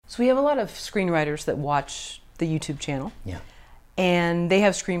So we have a lot of screenwriters that watch the YouTube channel. Yeah. And they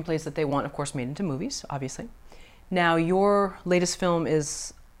have screenplays that they want, of course, made into movies, obviously. Now, your latest film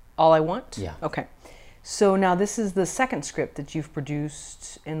is All I Want? Yeah. Okay. So now this is the second script that you've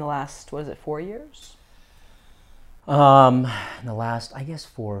produced in the last, what is it, 4 years? In the last, I guess,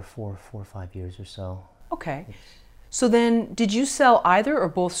 four or 5 years or so. Okay. So then, did you sell either or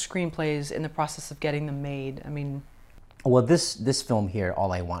both screenplays in the process of getting them made? I mean... Well, this film here,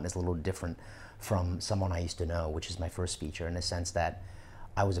 All I Want, is a little different from Someone I Used to Know, which is my first feature, in the sense that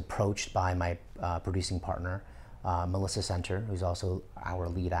I was approached by my producing partner, Melissa Center, who's also our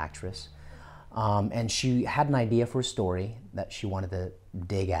lead actress. And she had an idea for a story that she wanted to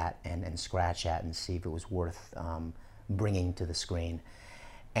dig at and scratch at and see if it was worth bringing to the screen.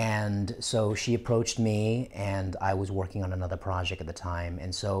 And so she approached me, and I was working on another project at the time.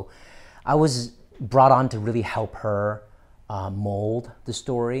 And so I was brought on to really help her mold the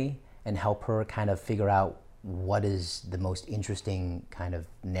story and help her kind of figure out what is the most interesting kind of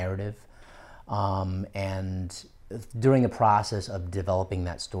narrative. And during the process of developing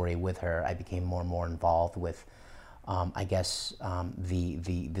that story with her, I became more and more involved with, I guess,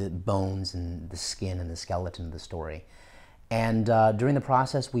 the bones and the skin and the skeleton of the story. And during the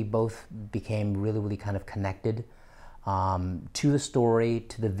process, we both became really, really kind of connected to the story,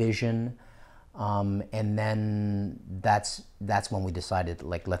 to the vision. And then that's when we decided,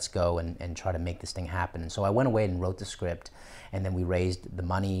 like, let's go and try to make this thing happen. And so I went away and wrote the script, and then we raised the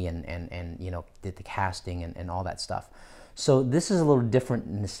money and you know, did the casting and all that stuff. So this is a little different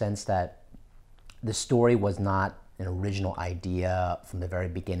in the sense that the story was not an original idea from the very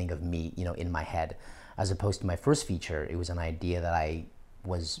beginning of me, you know, in my head. As opposed to my first feature, it was an idea that it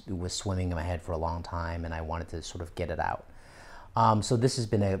was swimming in my head for a long time, and I wanted to sort of get it out. So this has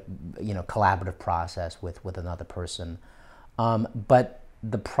been a collaborative process with another person. But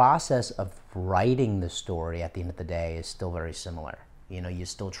the process of writing the story at the end of the day is still very similar. You know, you're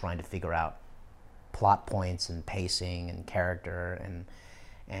still trying to figure out plot points and pacing and character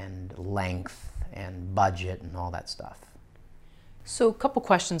and length and budget and all that stuff. So a couple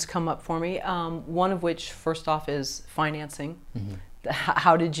questions come up for me. One of which, first off, is financing. Mm-hmm.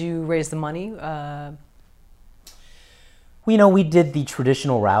 How did you raise the money? Well, you know, we did the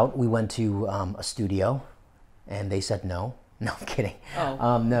traditional route. We went to a studio, and they said no. No, I'm kidding.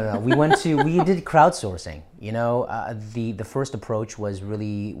 Oh. No. We did crowdsourcing. You know, the first approach was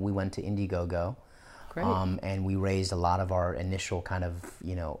really, we went to Indiegogo. Great. And we raised a lot of our initial kind of,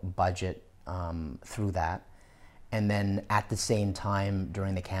 you know, budget through that. And then at the same time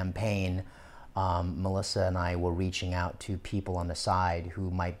during the campaign, Melissa and I were reaching out to people on the side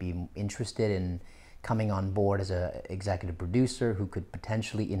who might be interested in coming on board as an executive producer, who could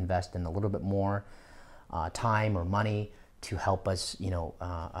potentially invest in a little bit more time or money to help us, you know,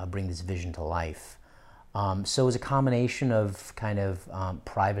 bring this vision to life. So it was a combination of kind of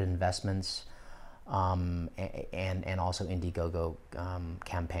private investments and also Indiegogo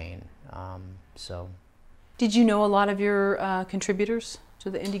campaign. So. Did you know a lot of your contributors to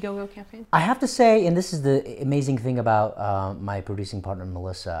the Indiegogo campaign? I have to say, and this is the amazing thing about my producing partner,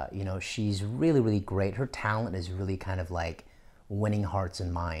 Melissa, you know, she's really, really great. Her talent is really kind of like winning hearts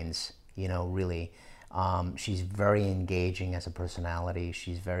and minds, you know, really. She's very engaging as a personality.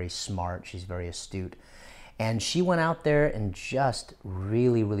 She's very smart. She's very astute. And she went out there and just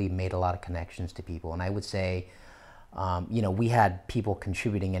really, really made a lot of connections to people. And I would say, you know, we had people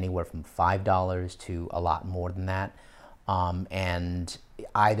contributing anywhere from $5 to a lot more than that. And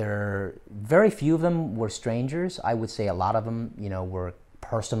either, very few of them were strangers. I would say a lot of them, you know, were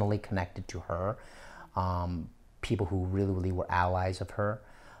personally connected to her. People who really, really were allies of her.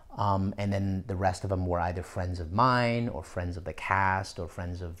 And then the rest of them were either friends of mine or friends of the cast or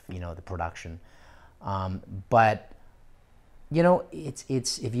friends of, you know, the production. But, you know,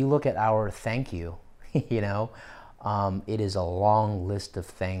 it's if you look at our thank you, you know, it is a long list of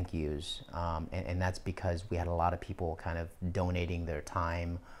thank yous, and that's because we had a lot of people kind of donating their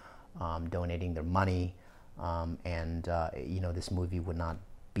time, donating their money, and you know, this movie would not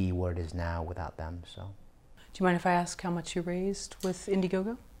be where it is now without them. So, do you mind if I ask how much you raised with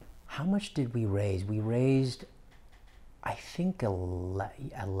Indiegogo? How much did we raise? We raised, I think,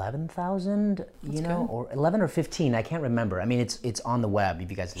 11,000. You know, good. or 11 or 15. I can't remember. I mean, it's on the web if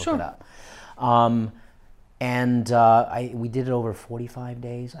you guys look Sure. it up. And we did it over 45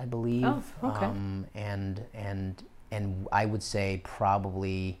 days, I believe. Oh, okay. And I would say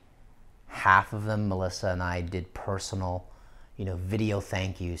probably half of them, Melissa and I did personal, you know, video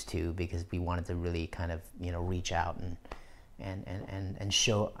thank yous to, because we wanted to really kind of, you know, reach out and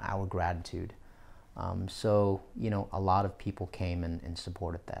show our gratitude. So, a lot of people came and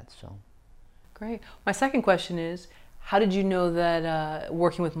supported that. So, great. My second question is, how did you know that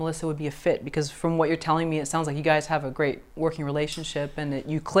working with Melissa would be a fit? Because from what you're telling me, it sounds like you guys have a great working relationship and that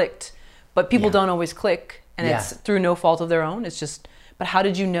you clicked. But people don't always click, and it's through no fault of their own. It's just, but how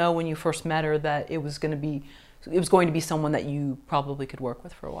did you know when you first met her that it was going to be someone that you probably could work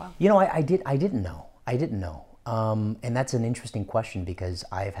with for a while? I didn't know. And that's an interesting question, because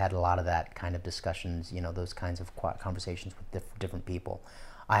I've had a lot of that kind of discussions, those kinds of conversations with different people.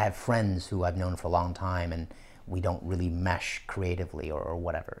 I have friends who I've known for a long time, and we don't really mesh creatively or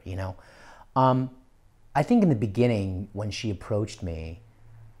whatever, I think in the beginning, when she approached me,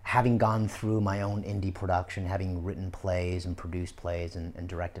 having gone through my own indie production, having written plays and produced plays and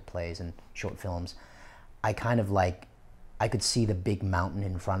directed plays and short films, I kind of I could see the big mountain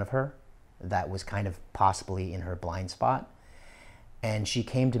in front of her that was kind of possibly in her blind spot. And she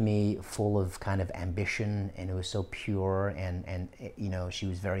came to me full of kind of ambition, and it was so pure, and she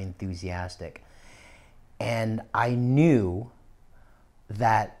was very enthusiastic. And I knew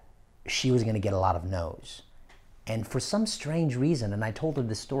that she was going to get a lot of no's. And for some strange reason, and I told her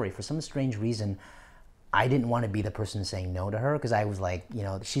this story, for some strange reason, I didn't want to be the person saying no to her, because I was like,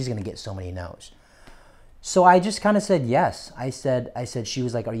 she's going to get so many no's. So I just kind of said yes. I said, she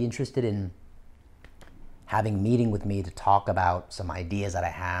was like, are you interested in having a meeting with me to talk about some ideas that I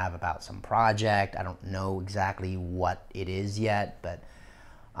have about some project? I don't know exactly what it is yet, but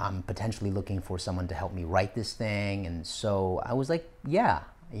I'm potentially looking for someone to help me write this thing. And so I was like, yeah,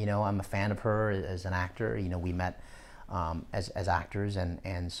 I'm a fan of her as an actor. We met as actors,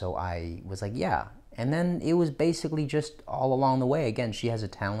 and so I was like, yeah. And then it was basically just all along the way. Again, she has a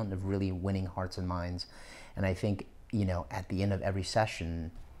talent of really winning hearts and minds. And I think, at the end of every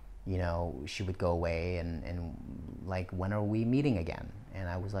session, she would go away and like, when are we meeting again? And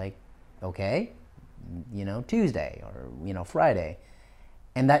I was like, okay, Tuesday or, Friday.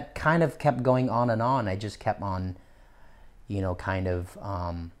 And that kind of kept going on and on. I just kept on, kind of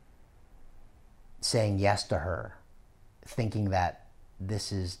saying yes to her, thinking that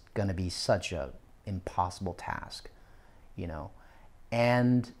this is going to be such a impossible task,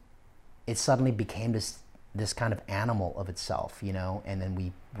 and it suddenly became this kind of animal of itself, and then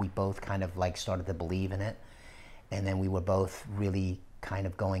we both kind of started to believe in it, and then we were both really kind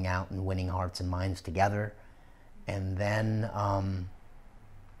of going out and winning hearts and minds together. And then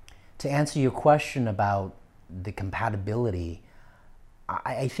to answer your question about the compatibility,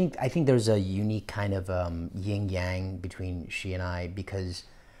 I think there's a unique kind of yin-yang between she and I, because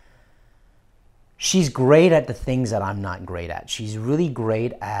she's great at the things that I'm not great at. She's really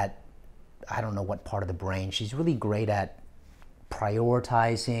great at, I don't know what part of the brain, she's really great at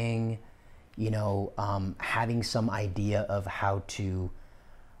prioritizing, having some idea of how to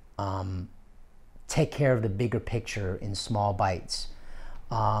take care of the bigger picture in small bites.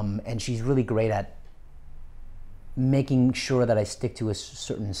 And she's really great at making sure that I stick to a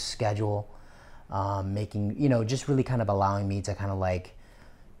certain schedule, just really kind of allowing me to kind of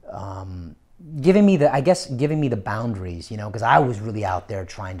giving me the boundaries, because I was really out there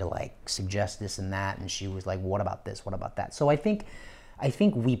trying to suggest this and that, and she was like, what about this, what about that? So I think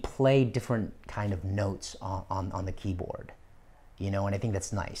we play different kind of notes on the keyboard, and I think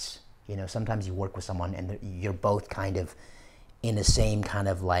that's nice. Sometimes you work with someone and you're both kind of in the same kind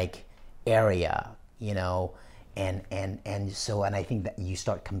of area, and so I think that you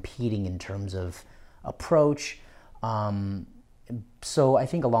start competing in terms of approach. So I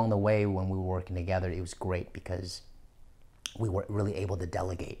think along the way when we were working together, it was great because we were really able to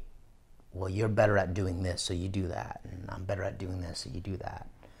delegate. Well, you're better at doing this, so you do that, and I'm better at doing this, so you do that.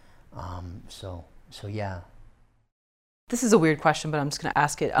 So yeah. This is a weird question, but I'm just going to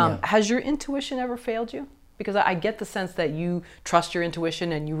ask it. Has your intuition ever failed you? Because I get the sense that you trust your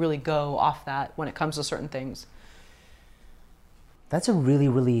intuition and you really go off that when it comes to certain things. That's a really,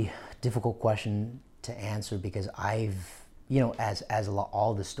 really difficult question to answer, because I've, as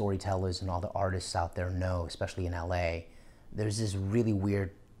all the storytellers and all the artists out there know, especially in LA, there's this really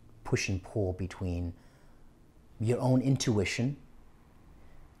weird push and pull between your own intuition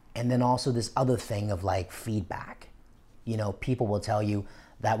and then also this other thing of feedback. People will tell you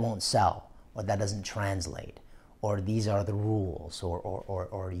that won't sell, or that doesn't translate, or these are the rules,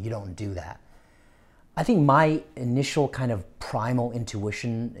 or you don't do that. I think my initial kind of primal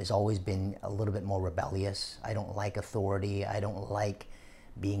intuition has always been a little bit more rebellious. I don't like authority. I don't like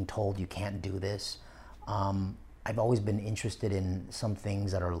being told you can't do this. I've always been interested in some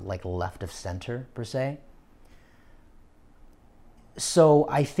things that are left of center, per se. So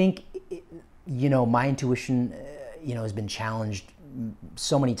I think, my intuition, has been challenged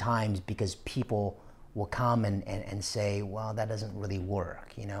so many times because people will come and say, well, that doesn't really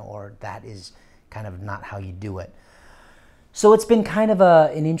work, you know, or that is kind of not how you do it. So it's been kind of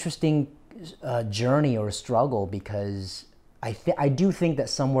an interesting journey or a struggle, because I do think that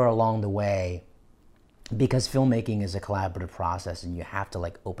somewhere along the way, because filmmaking is a collaborative process and you have to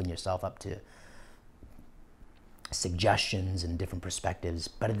like open yourself up to suggestions and different perspectives,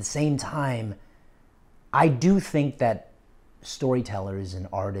 but at the same time, I do think that storytellers and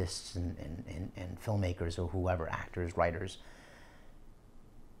artists and filmmakers or whoever, actors, writers,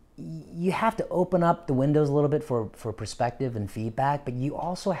 you have to open up the windows a little bit for perspective and feedback, but you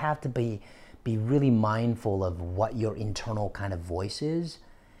also have to be really mindful of what your internal kind of voice is.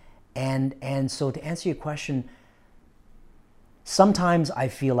 And so to answer your question, sometimes I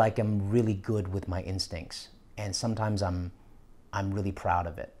feel like I'm really good with my instincts, and sometimes I'm really proud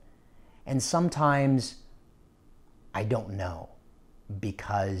of it. And sometimes I don't know,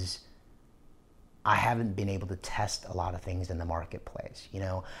 because I haven't been able to test a lot of things in the marketplace, you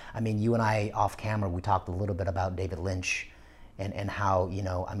know? I mean, you and I off camera, we talked a little bit about David Lynch and how, you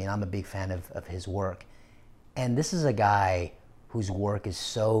know, I mean, I'm a big fan of his work. And this is a guy whose work is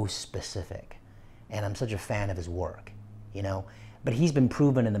so specific, and I'm such a fan of his work, you know? But he's been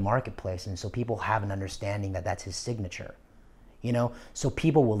proven in the marketplace, and so people have an understanding that that's his signature, you know? So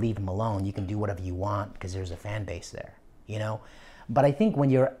people will leave him alone. You can do whatever you want because there's a fan base there, you know? But I think when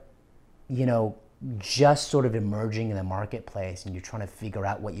you're, you know, just sort of emerging in the marketplace and you're trying to figure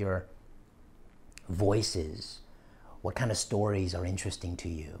out what your voice is, what kind of stories are interesting to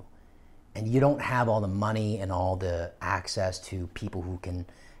you, and you don't have all the money and all the access to people who can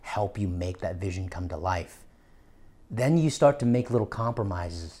help you make that vision come to life, then you start to make little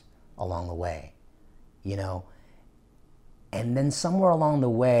compromises along the way, you know? And then somewhere along the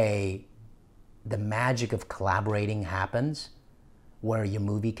way, the magic of collaborating happens, where your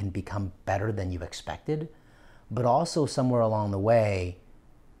movie can become better than you expected. But also somewhere along the way,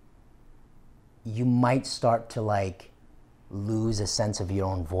 you might start to like lose a sense of your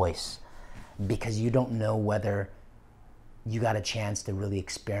own voice, because you don't know whether you got a chance to really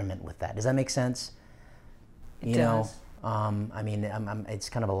experiment with that. Does that make sense? It does. I mean, it's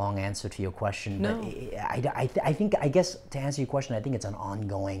kind of a long answer to your question, No. but I guess to answer your question, I think it's an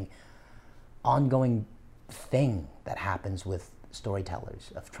ongoing thing that happens with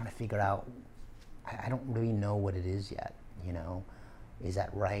storytellers, of trying to figure out, I don't really know what it is yet, you know, is that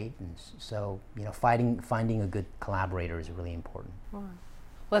right? And so, you know, finding a good collaborator is really important. Well,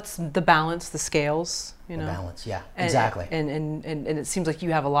 that's the balance, the scales, you know. The balance, yeah, And, exactly. And it seems like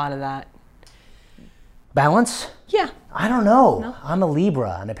you have a lot of that. Balance? Yeah. I don't know. No? I'm a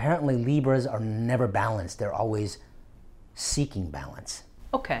Libra, and apparently Libras are never balanced. They're always seeking balance.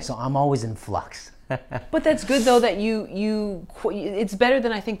 Okay. So I'm always in flux. But that's good though, that it's better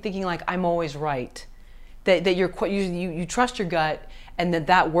than I think thinking like I'm always right. That you trust your gut, and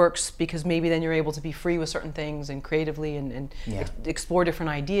that works, because maybe then you're able to be free with certain things and creatively and Yeah. explore different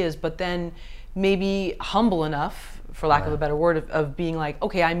ideas, but then maybe humble enough, for lack of a better word, of being like,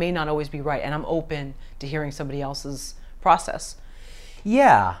 okay, I may not always be right, and I'm open to hearing somebody else's process.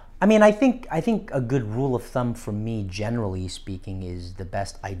 Yeah. I mean, I think a good rule of thumb for me, generally speaking, is the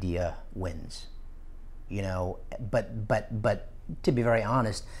best idea wins. You know, but to be very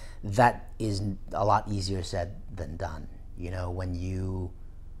honest, that is a lot easier said than done. You know, when you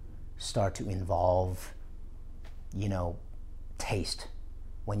start to involve, you know, taste,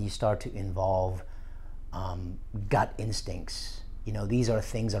 when you start to involve gut instincts, you know, these are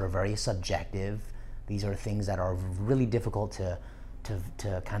things that are very subjective. These are things that are really difficult to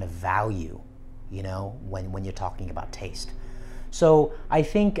kind of value, you know, when you're talking about taste. So I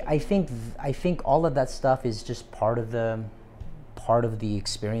think all of that stuff is just part of the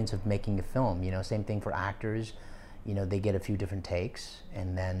experience of making a film. You know, same thing for actors. You know, they get a few different takes,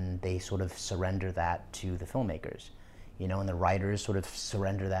 and then they sort of surrender that to the filmmakers. You know, and the writers sort of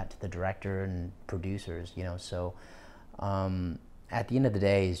surrender that to the director and producers. You know, so at the end of the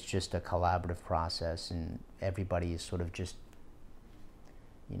day, it's just a collaborative process, and everybody is sort of just,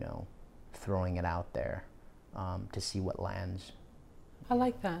 you know, throwing it out there to see what lands. I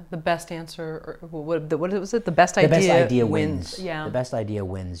like that. The best answer, or what was it? The best idea, the best idea wins. Yeah. The best idea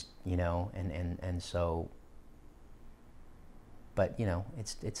wins, you know, and so, but you know,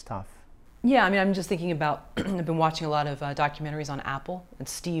 it's tough. Yeah, I mean, I'm just thinking about, I've been watching a lot of documentaries on Apple and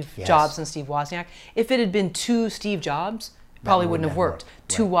Steve Yes. Jobs and Steve Wozniak. If it had been two Steve Jobs, it probably wouldn't have worked.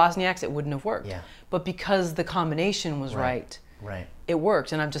 Two Wozniaks, it wouldn't have worked. Yeah. But because the combination was right, Right. it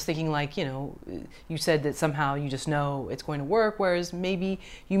worked. And I'm just thinking, like, you know, you said that somehow you just know it's going to work, whereas maybe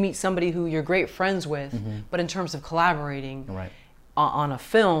you meet somebody who you're great friends with, but in terms of collaborating, Right. on a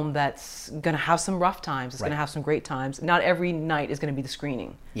film that's going to have some rough times. It's Right. going to have some great times. Not every night is going to be the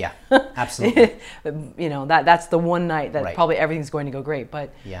screening. Yeah, absolutely. You know, that's the one night that Right. probably everything's going to go great,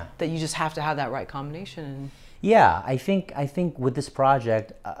 but Yeah. that you just have to have that right combination. And Yeah, I think with this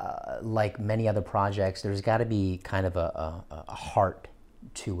project, like many other projects, there's got to be kind of a heart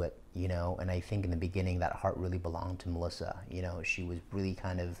to it, you know. And I think in the beginning, that heart really belonged to Melissa. You know, she was really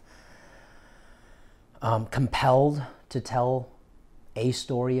kind of compelled to tell a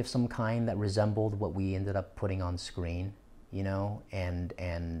story of some kind that resembled what we ended up putting on screen, you know.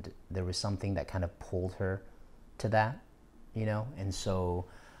 And there was something that kind of pulled her to that, you know. And so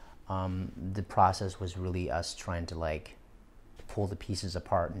the process was really us trying to like pull the pieces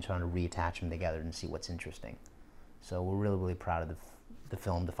apart and trying to reattach them together and see what's interesting. So we're really, really proud of the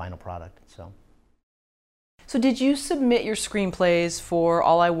film, the final product. so did you submit your screenplays for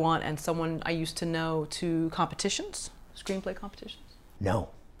All I Want and Someone I Used to Know to competitions, screenplay competitions? No,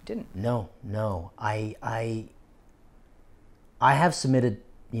 You didn't. no. I have submitted,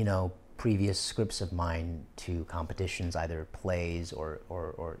 you know, previous scripts of mine to competitions, either plays or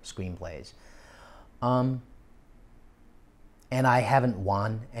screenplays. And I haven't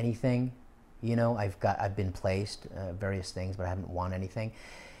won anything, you know. I've been placed various things, but I haven't won anything.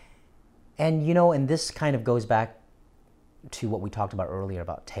 And you know, and this kind of goes back to what we talked about earlier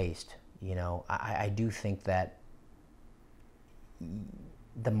about taste. You know, I do think that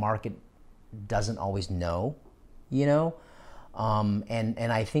the market doesn't always know, you know.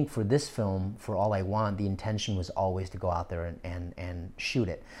 And I think for this film, for All I Want, the intention was always to go out there and shoot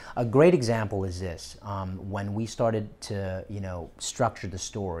it. A great example is this. When we started to, you know, structure the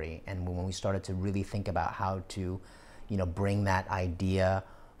story, and when we started to really think about how to, you know, bring that idea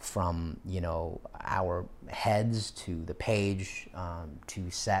from, you know, our heads to the page, to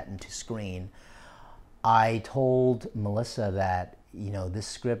set and to screen, I told Melissa that, you know, this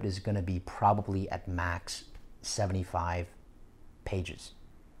script is going to be probably at max 75 pages.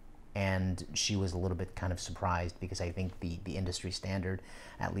 And she was a little bit kind of surprised, because I think the industry standard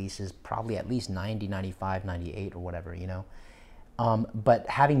at least is probably at least 90, 95, 98 or whatever, you know. But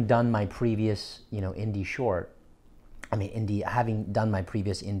having done my previous, you know, indie short, having done my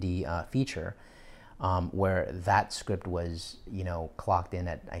previous indie feature, where that script was, you know, clocked in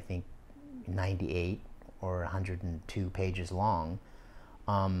at, I think, 98 or 102 pages long,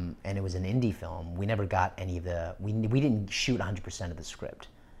 and it was an indie film. We never got any of we didn't shoot 100% of the script.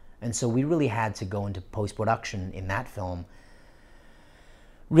 And so we really had to go into post-production in that film,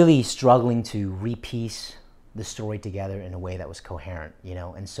 really struggling to repiece the story together in a way that was coherent, you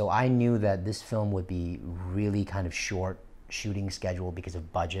know. And so I knew that this film would be really kind of short shooting schedule because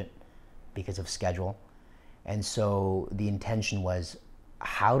of budget, because of schedule. And so the intention was,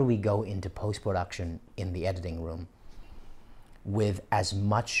 how do we go into post-production in the editing room with as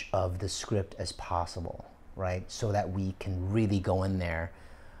much of the script as possible, right? So that we can really go in there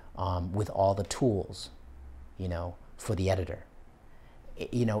with all the tools, you know, for the editor.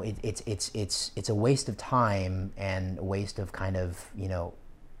 You know, it's a waste of time and a waste of kind of, you know,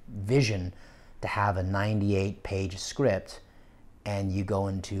 vision to have a 98-page script and you go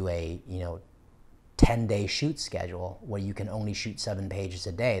into a, you know, 10-day shoot schedule where you can only shoot 7 pages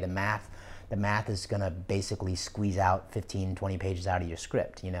a day. The math is going to basically squeeze out 15, 20 pages out of your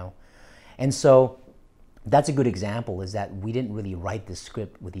script, you know. And so that's a good example, is that we didn't really write this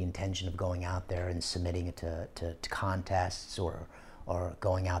script with the intention of going out there and submitting it to contests or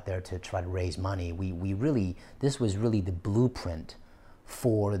going out there to try to raise money. We really, this was really the blueprint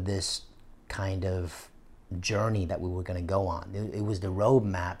for this kind of journey that we were going to go on. It was the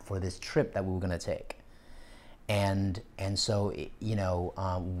roadmap for this trip that we were going to take. And so, you know,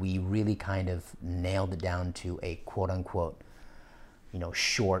 we really kind of nailed it down to a quote-unquote, you know,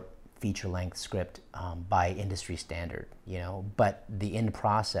 short feature-length script by industry standard, you know. But the end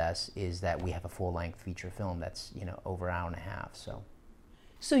process is that we have a full-length feature film that's, you know, over an hour and a half.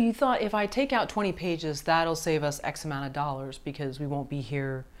 So you thought, if I take out 20 pages, that'll save us X amount of dollars because we won't be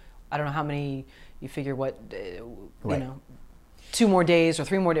here. I don't know how many, you figure what, you know, 2 more days or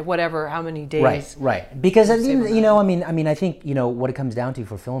 3 more days, whatever, how many days. Right. Because, you know, I mean, I think, you know, what it comes down to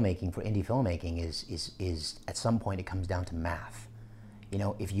for filmmaking, for indie filmmaking is at some point it comes down to math. You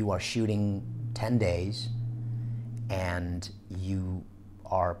know, if you are shooting 10 days and you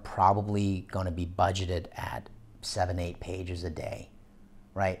are probably going to be budgeted at 7, 8 pages a day,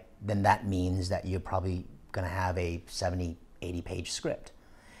 right? Then that means that you're probably going to have a 70, 80-page script.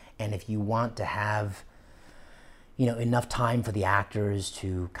 And if you want to have, you know, enough time for the actors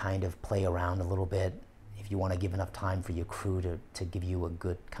to kind of play around a little bit, if you want to give enough time for your crew to give you a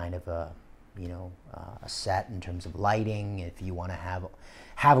good kind of a a set in terms of lighting, if you want to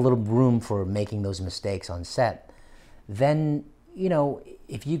have a little room for making those mistakes on set, then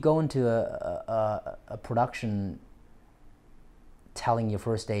if you go into a production telling your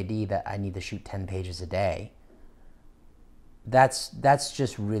first AD that I need to shoot 10 pages a day, that's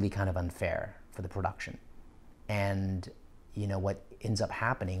just really kind of unfair for the production. And what ends up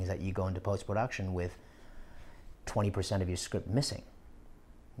happening is that you go into post-production with 20% of your script missing,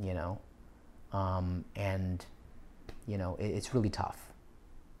 and it's really tough.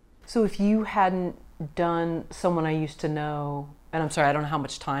 So if you hadn't done Someone I Used to Know, and I'm sorry, I don't know how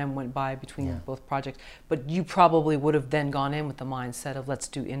much time went by between both projects, but you probably would have then gone in with the mindset of let's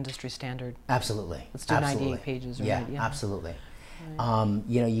do industry standard. Absolutely. Let's do 98 pages. Or Absolutely. Right.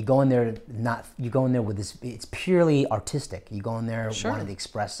 You go in there with this. It's purely artistic. You go in there wanting to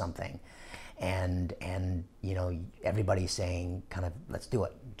express something, and everybody's saying kind of let's do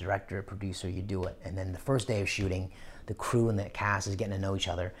it. Director, producer, you do it. And then the first day of shooting, the crew and the cast is getting to know each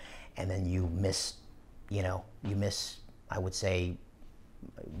other, and then you miss, I would say,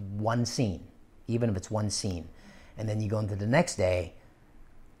 one scene, even if it's one scene. And then you go into the next day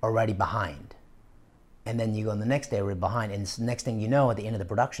already behind. And then you go in the next day already behind. And next thing you know, at the end of the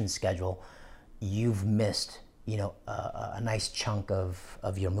production schedule, you've missed, a nice chunk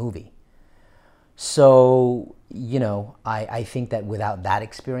of your movie. So, I think that without that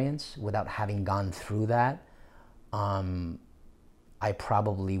experience, without having gone through that, I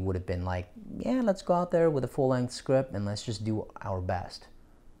probably would have been like, yeah, let's go out there with a full-length script and let's just do our best,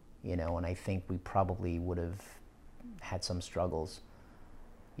 and I think we probably would have had some struggles,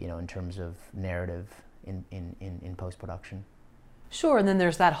 in terms of narrative in post-production. Sure, and then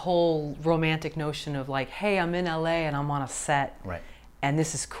there's that whole romantic notion of like, hey, I'm in LA and I'm on a set. Right. And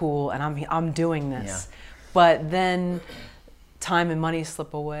this is cool, and I'm doing this. Yeah. But then time and money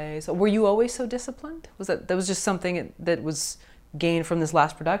slip away. So were you always so disciplined? Was that was just something that was gained from this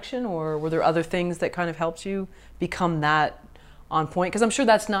last production, or were there other things that kind of helped you become that on point? Because I'm sure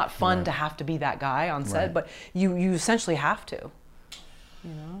that's not fun to have to be that guy on set, but you essentially have to.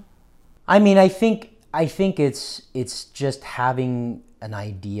 I mean, I think it's just having an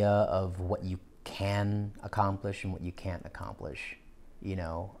idea of what you can accomplish and what you can't accomplish.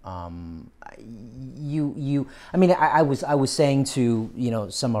 I was saying to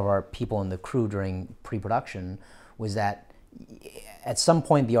some of our people in the crew during pre-production was that at some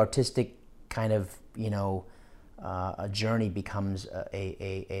point the artistic kind of a journey becomes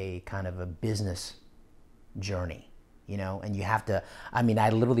a kind of a business journey, and you have to. I mean,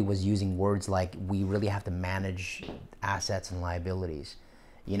 I literally was using words like we really have to manage assets and liabilities.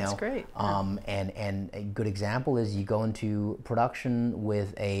 That's great. And a good example is you go into production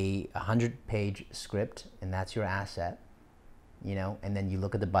with a 100-page script, and that's your asset, and then you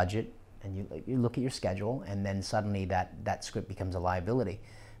look at the budget, and you look at your schedule, and then suddenly that script becomes a liability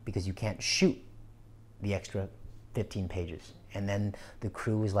because you can't shoot the extra 15 pages. And then the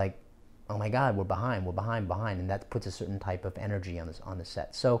crew is like, oh my God, we're behind, and that puts a certain type of energy on the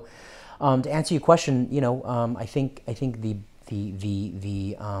set. So to answer your question, I think the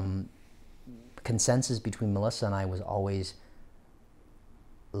consensus between Melissa and I was always,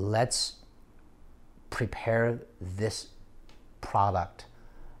 let's prepare this product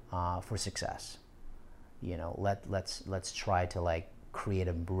for success. Let's try to create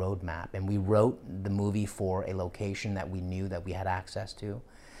a roadmap. And we wrote the movie for a location that we knew that we had access to.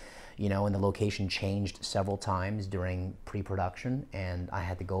 And the location changed several times during pre-production, and I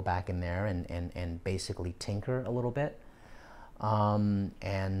had to go back in there and basically tinker a little bit. And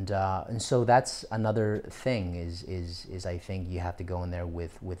so that's another thing is I think you have to go in there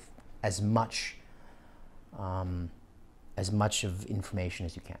with as much of information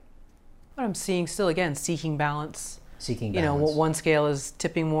as you can. What I'm seeing still, again, seeking balance. Seeking balance. One scale is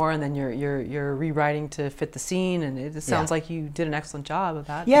tipping more, and then you're rewriting to fit the scene, and it sounds like you did an excellent job of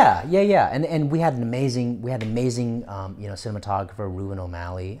that. Yeah. And we had an amazing cinematographer, Reuben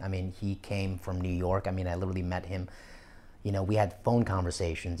O'Malley. I mean, he came from New York. I mean, I literally met him. We had phone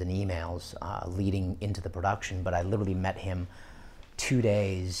conversations and emails leading into the production, but I literally met him 2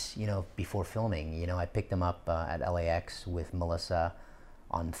 days, before filming. I picked him up at LAX with Melissa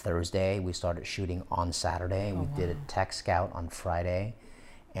on Thursday. We started shooting on Saturday. We did a tech scout on Friday,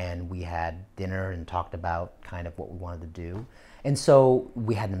 and we had dinner and talked about kind of what we wanted to do. And so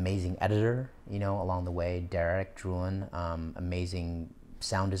we had an amazing editor, along the way, Derek Druin, amazing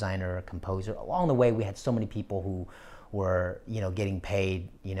sound designer, composer. Along the way, we had so many people who were, getting paid,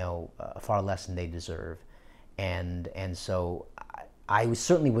 far less than they deserve. And so I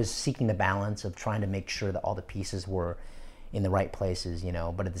certainly was seeking the balance of trying to make sure that all the pieces were in the right places, you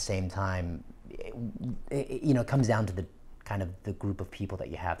know, but at the same time, you know, it comes down to the kind of the group of people that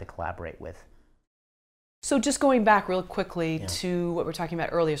you have to collaborate with. So just going back real quickly to what we were talking about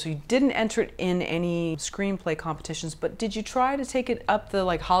earlier, so you didn't enter it in any screenplay competitions, but did you try to take it up the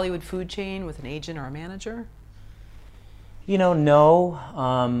like Hollywood food chain with an agent or a manager? You know, no.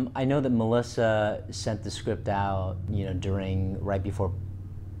 I know that Melissa sent the script out, you know, right before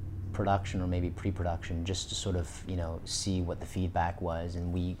production or maybe pre-production, just to sort of, you know, see what the feedback was,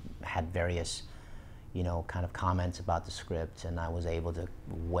 and we had various, you know, kind of comments about the script, and I was able to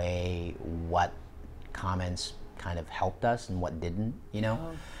weigh what comments kind of helped us and what didn't, you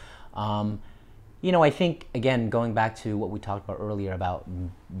know. You know, I think, again, going back to what we talked about earlier about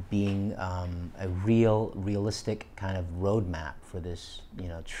being a realistic kind of roadmap for this, you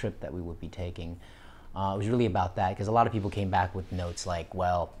know, trip that we would be taking, it was really about that, because a lot of people came back with notes like,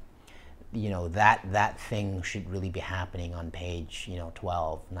 well, you know, that thing should really be happening on page, you know,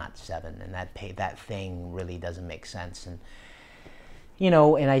 12, not 7, and that thing really doesn't make sense. And, you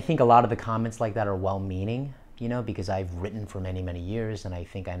know, and I think a lot of the comments like that are well-meaning, you know, because I've written for many, many years, and I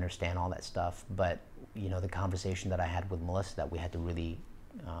think I understand all that stuff. But, you know, the conversation that I had with Melissa that we had to really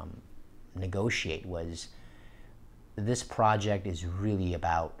negotiate was, this project is really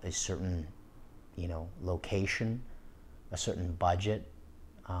about a certain, you know, location, a certain budget,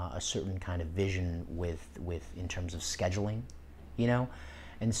 a certain kind of vision with in terms of scheduling, you know.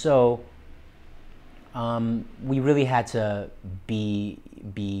 And so we really had to be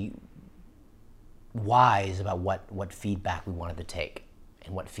wise about what feedback we wanted to take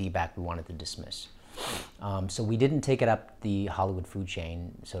and what feedback we wanted to dismiss. So we didn't take it up the Hollywood food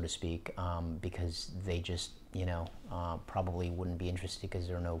chain, so to speak, because they just, you know, probably wouldn't be interested, because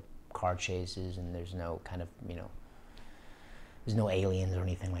there are no car chases and there's no kind of, you know, there's no aliens or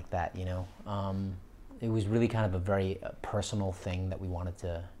anything like that, you know. It was really kind of a very personal thing that we wanted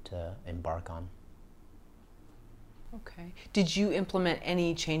to embark on. Okay. Did you implement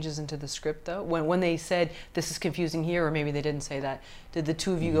any changes into the script, though? When they said, this is confusing here, or maybe they didn't say that, did the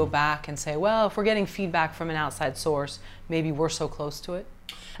two of you go back and say, well, if we're getting feedback from an outside source, maybe we're so close to it?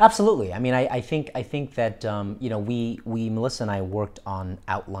 Absolutely. I mean, I think that, you know, Melissa and I worked on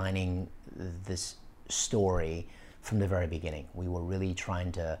outlining this story from the very beginning. We were really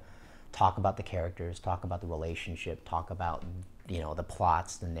trying to talk about the characters, talk about the relationship, talk about, you know, the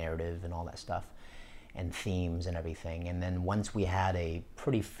plots, the narrative, and all that stuff, and themes and everything. And then once we had a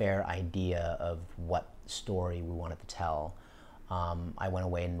pretty fair idea of what story we wanted to tell, I went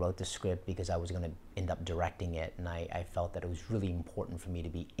away and wrote the script, because I was going to end up directing it, and I felt that it was really important for me to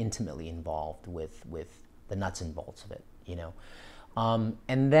be intimately involved with the nuts and bolts of it, you know.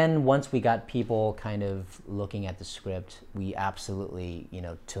 And then once we got people kind of looking at the script, we absolutely, you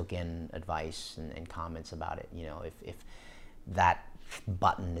know, took in advice and comments about it. You know, if that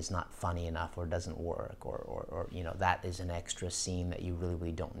button is not funny enough or doesn't work, or you know, that is an extra scene that you really,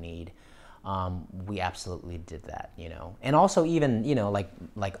 really don't need, we absolutely did that, you know. And also, even, you know,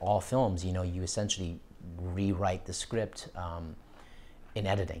 like all films, you know, you essentially rewrite the script in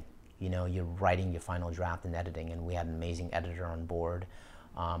editing. You know, you're writing your final draft in editing, and we had an amazing editor on board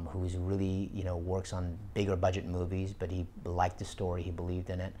who's really, you know, works on bigger budget movies, but he liked the story, he believed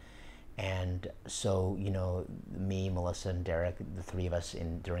in it. And so, you know, me, Melissa, and Derek, the three of us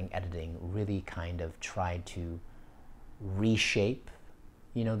during editing, really kind of tried to reshape,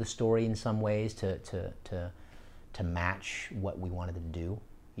 you know, the story in some ways to match what we wanted to do,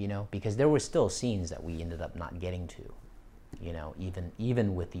 you know, because there were still scenes that we ended up not getting to. You know,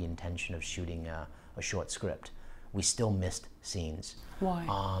 even with the intention of shooting a short script, we still missed scenes.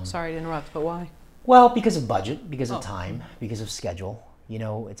 Why? Sorry to interrupt, but why? Well, because of budget, because of time, because of schedule. You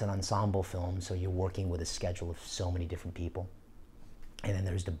know, it's an ensemble film, so you're working with a schedule of so many different people. And then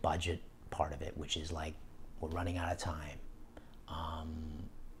there's the budget part of it, which is like, we're running out of time.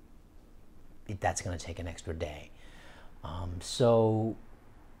 That's going to take an extra day. So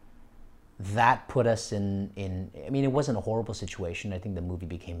that put us in, I mean, it wasn't a horrible situation. I think the movie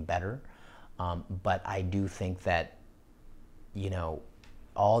became better. But I do think that, you know,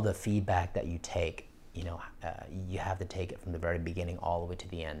 all the feedback that you take, you know, you have to take it from the very beginning all the way to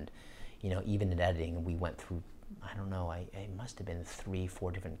the end. You know, even in editing, we went through, I don't know, it must have been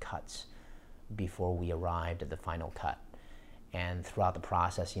 3-4 different cuts before we arrived at the final cut. And throughout the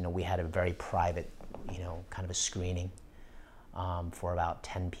process, you know, we had a very private, you know, kind of a screening for about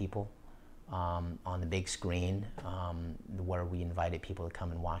 10 people. On the big screen, where we invited people to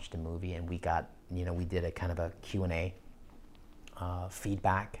come and watch the movie, and we got, you know, we did a kind of a Q&A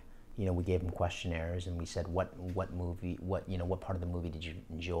feedback. You know, we gave them questionnaires, and we said what movie, you know, what part of the movie did you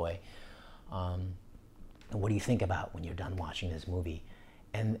enjoy, what do you think about when you're done watching this movie?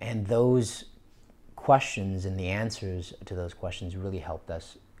 And those questions and the answers to those questions really helped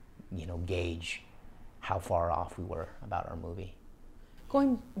us, gauge how far off we were about our movie.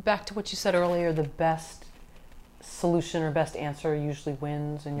 Going back to what you said earlier, the best solution or best answer usually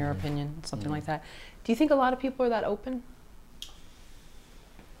wins, in your opinion, something like that. Do you think a lot of people are that open?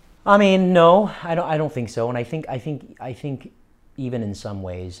 I mean, no, I don't think so. And I think even in some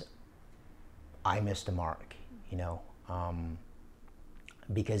ways, I missed a mark,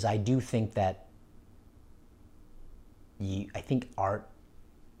 because I do think that I think art,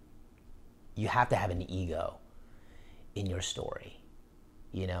 you have to have an ego in your story,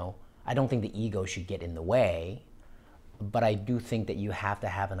 I don't think the ego should get in the way, but I do think that you have to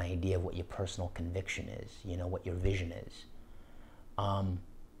have an idea of what your personal conviction is, what your vision is.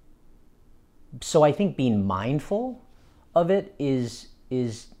 So I think being mindful of it is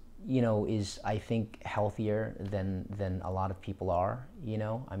I think healthier than a lot of people are,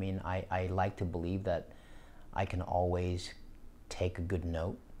 I mean, I like to believe that I can always take a good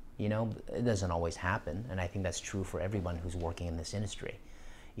note, it doesn't always happen, and I think that's true for everyone who's working in this industry.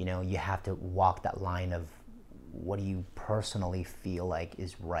 You have to walk that line of what do you personally feel like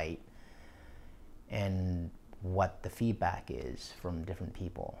is right and what the feedback is from different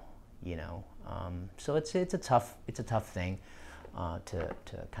people, so it's a tough thing to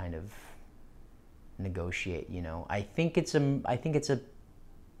kind of negotiate. I think it's the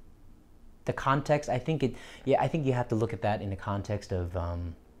context. I think you have to look at that in the context of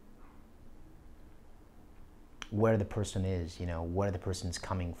where the person is, where the person's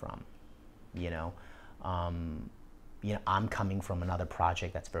coming from, I'm coming from another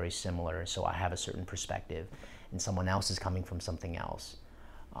project that's very similar, so I have a certain perspective, and someone else is coming from something else.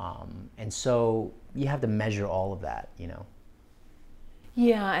 And so you have to measure all of that,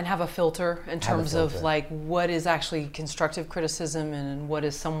 Yeah, and have a filter in terms of like what is actually constructive criticism and what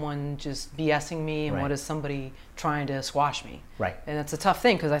is someone just BSing me and what is somebody trying to squash me. Right. And it's a tough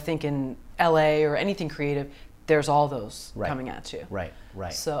thing because I think in LA or anything creative, there's all those coming at you. Right.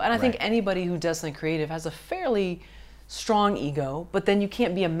 So, and I think anybody who does something creative has a fairly strong ego, but then you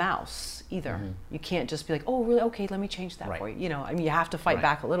can't be a mouse either. You can't just be like, oh, really? Okay, let me change that for you. I mean, you have to fight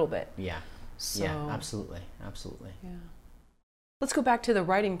back a little bit. Yeah. So, yeah, absolutely. Yeah. Let's go back to the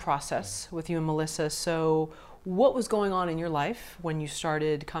writing process with you and Melissa. So what was going on in your life when you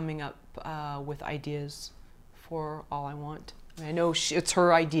started coming up with ideas for All I Want? I know it's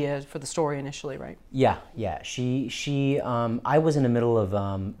her idea for the story initially, right? Yeah. I was in the middle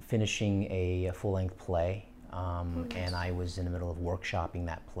of finishing a full-length play, and I was in the middle of workshopping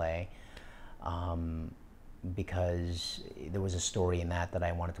that play because there was a story in that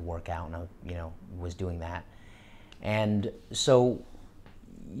I wanted to work out, and I, was doing that. And so,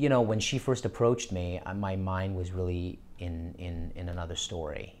 when she first approached me, my mind was really in another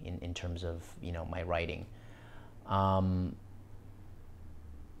story in terms of, my writing. And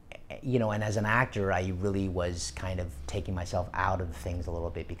as an actor, I really was kind of taking myself out of things a little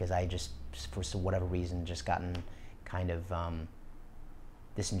bit because I just, for whatever reason, just gotten kind of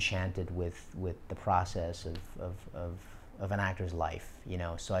disenchanted with the process of an actor's life,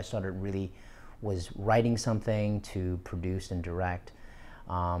 So I was writing something to produce and direct,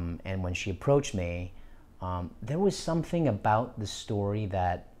 and when she approached me, there was something about the story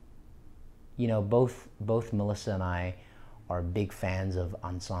that, both Melissa and I are big fans of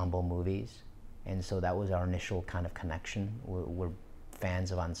ensemble movies, and so that was our initial kind of connection. We're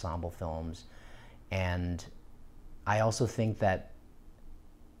fans of ensemble films, and I also think that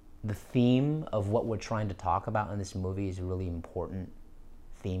the theme of what we're trying to talk about in this movie is a really important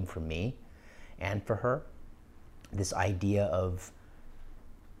theme for me and for her. This idea of,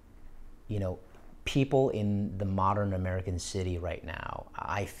 people in the modern American city right now,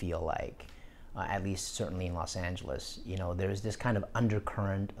 I feel like, at least certainly in Los Angeles, there's this kind of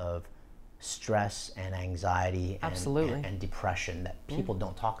undercurrent of stress and anxiety and depression that people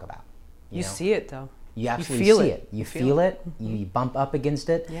don't talk about. You see it though. You absolutely see it. You feel it. You bump up against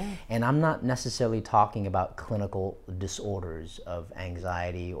it. Yeah. And I'm not necessarily talking about clinical disorders of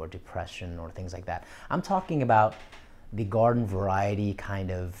anxiety or depression or things like that. I'm talking about the garden variety kind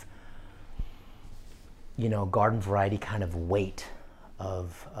of, weight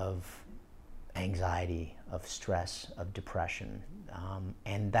of anxiety, of stress, of depression.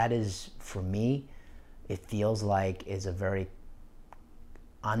 And that is, for me, it feels like is a very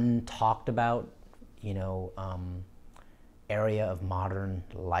untalked about area of modern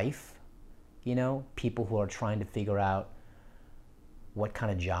life, people who are trying to figure out what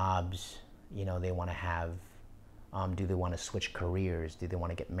kind of jobs, they want to have, Do they want to switch careers? Do they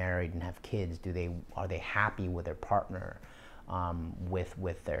want to get married and have kids? Are they happy with their partner,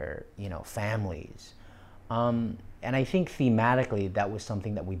 with their families? And I think thematically that was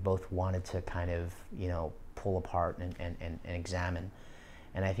something that we both wanted to kind of pull apart and examine.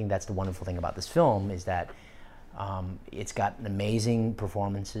 And I think that's the wonderful thing about this film is that it's got amazing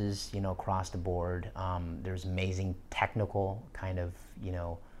performances across the board. There's amazing technical kind of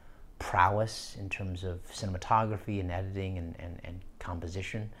prowess in terms of cinematography and editing and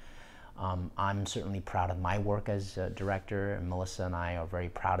composition. I'm certainly proud of my work as a director, and Melissa and I are very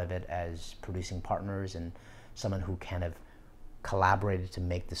proud of it as producing partners and someone who kind of collaborated to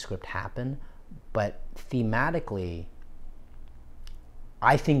make the script happen. But thematically,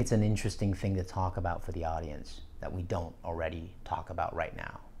 I think it's an interesting thing to talk about for the audience that we don't already talk about right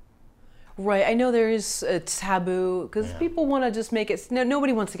now. Right, I know there is a taboo because people want to just make it.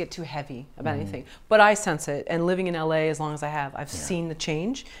 Nobody wants to get too heavy about anything, but I sense it. And living in LA as long as I have, I've seen the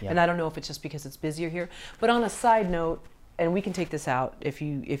change. And I don't know if it's just because it's busier here. But on a side note, and we can take this out if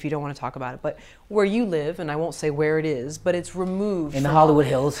you don't want to talk about it, but where you live, and I won't say where it is, but it's removed in the Hollywood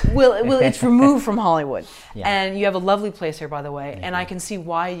Hills. Well, it's removed from Hollywood, and you have a lovely place here, by the way. And I can see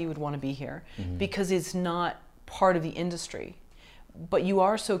why you would want to be here because it's not part of the industry. But you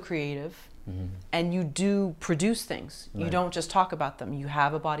are so creative, and you do produce things. You don't just talk about them. You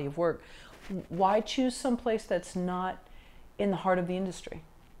have a body of work. Why choose someplace that's not in the heart of the industry?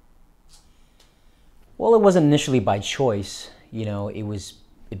 Well, it wasn't initially by choice. It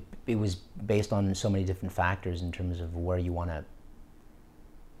was based on so many different factors in terms of where you want to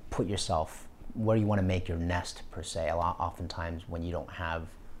put yourself, where you want to make your nest per se. Oftentimes when you don't have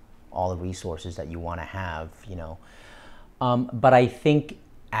all the resources that you want to have, But I think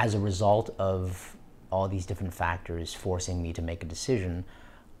as a result of all these different factors forcing me to make a decision,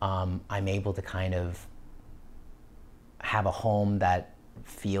 I'm able to kind of have a home that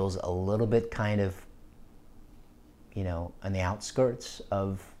feels a little bit kind of, on the outskirts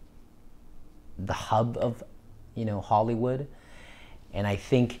of the hub of, Hollywood. And I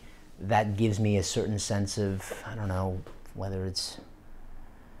think that gives me a certain sense of, I don't know, whether it's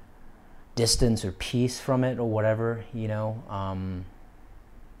distance or peace from it or whatever,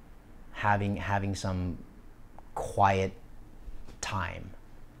 having some quiet time,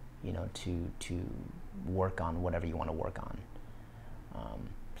 to work on whatever you want to work on.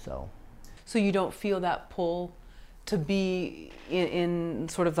 So you don't feel that pull to be in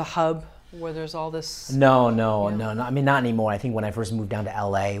sort of the hub where there's all this? No. I mean, not anymore. I think when I first moved down to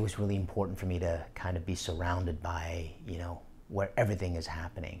LA, it was really important for me to kind of be surrounded by, where everything is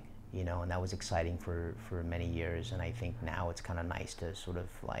happening. And that was exciting for many years. And I think now it's kind of nice to sort of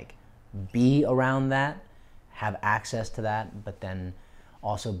like be around that, have access to that, but then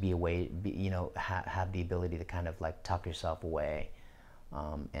also be away, have the ability to kind of like tuck yourself away,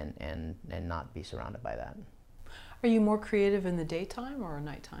 and not be surrounded by that. Are you more creative in the daytime or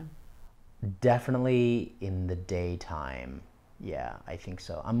nighttime? Definitely in the daytime. Yeah, I think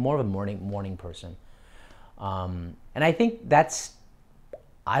so. I'm more of a morning person. And I think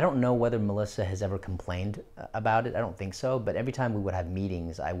I don't know whether Melissa has ever complained about it. I don't think so. But every time we would have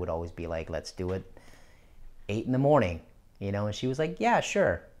meetings, I would always be like, let's do it 8 a.m, and she was like, yeah,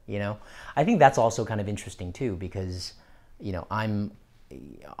 sure. I think that's also kind of interesting too, because,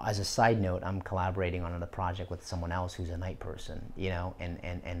 as a side note, I'm collaborating on a project with someone else who's a night person,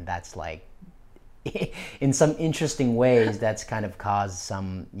 and that's like, in some interesting ways, that's kind of caused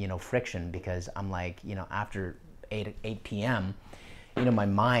some, friction, because I'm like, after 8 p.m., my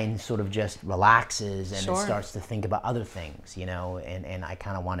mind sort of just relaxes and it starts to think about other things, and I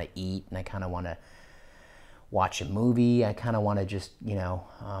kind of want to eat, and I kind of want to watch a movie. I kind of want to just,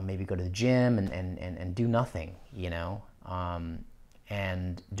 maybe go to the gym and do nothing,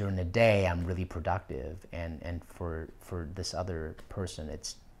 and during the day I'm really productive, and for this other person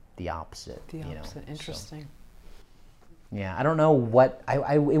it's the opposite. Interesting. So, yeah, I don't know what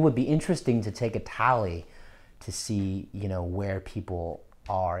it would be interesting to take a tally to see, where people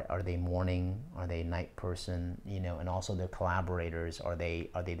are. Are they morning? Are they night person? And also their collaborators, are they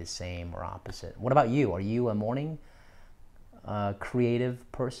the same or opposite? What about you? Are you a morning creative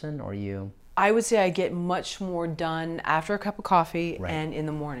person, or are you? I would say I get much more done after a cup of coffee and in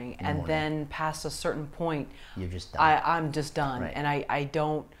the morning. Then past a certain point, you're just done. I'm just done. Right. And I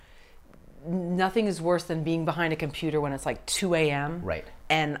don't, nothing is worse than being behind a computer when it's like 2 a.m. Right.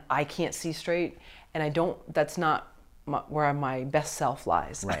 And I can't see straight. And that's not where my best self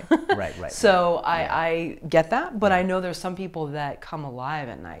lies. Right. So I get that, but I know there's some people that come alive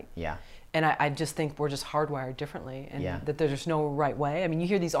at night. Yeah. And I just think we're just hardwired differently, and Yeah. that there's no right way. I mean, you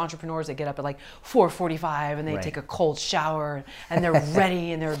hear these entrepreneurs that get up at like 4:45 and they Right. take a cold shower and they're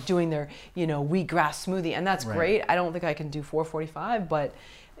ready and they're doing their, wheatgrass smoothie, and that's Right. great. I don't think I can do 4:45, but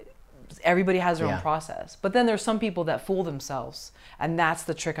everybody has their Yeah. own process. But then there's some people that fool themselves, and that's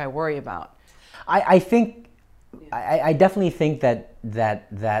the trick I worry about. I think, I definitely think that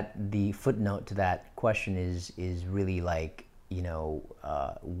the footnote to that question is really like,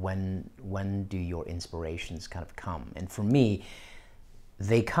 when do your inspirations kind of come? And for me,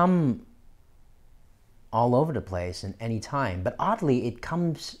 they come all over the place and any time. But oddly, it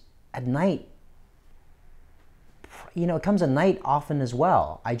comes at night. It comes at night often as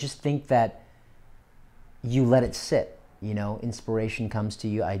well. I just think that you let it sit. Inspiration comes to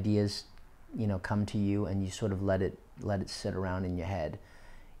you, ideas, come to you, and you sort of let it sit around in your head.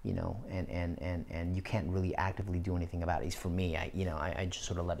 And you can't really actively do anything about it. At least for me, I just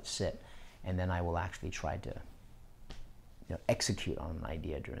sort of let it sit, and then I will actually try to, execute on an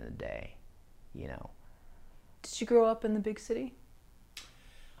idea during the day. Did you grow up in the big city?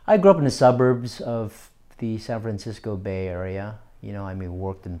 I grew up in the suburbs of the San Francisco Bay Area.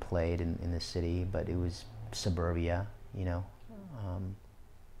 Worked and played in the city, but it was suburbia.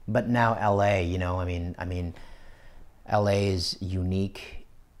 But now LA. LA is unique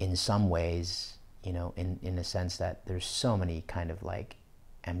in some ways, in the sense that there's so many kind of like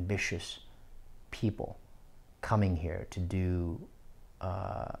ambitious people coming here to do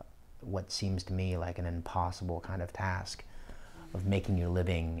what seems to me like an impossible kind of task of making your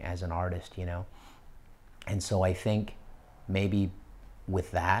living as an artist, And so I think maybe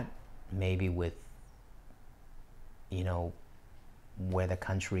with that, maybe with, where the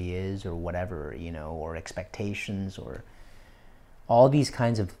country is or whatever, or expectations or all these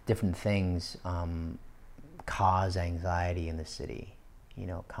kinds of different things cause anxiety in the city,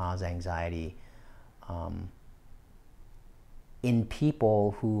 cause anxiety in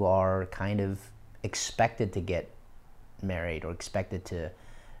people who are kind of expected to get married or expected to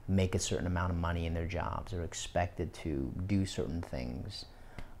make a certain amount of money in their jobs or expected to do certain things,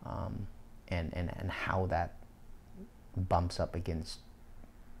 and how that bumps up against,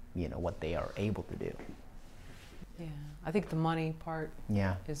 what they are able to do. Yeah, I think the money part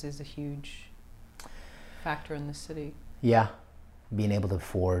Yeah. is a huge factor in the city. Yeah, being able to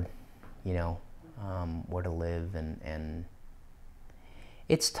afford, where to live, and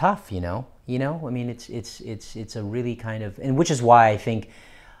it's tough, it's a really kind of, and which is why I think,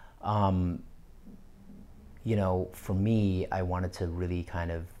 for me, I wanted to really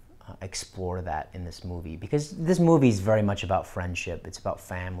kind of explore that in this movie, because this movie is very much about friendship. It's about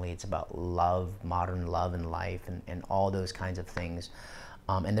family. It's about love, modern love and life, and all those kinds of things.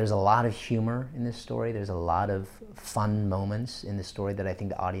 And there's a lot of humor in this story. There's a lot of fun moments in this story that I think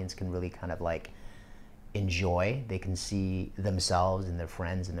the audience can really kind of like enjoy. They can see themselves and their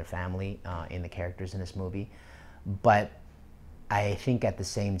friends and their family in the characters in this movie. But I think at the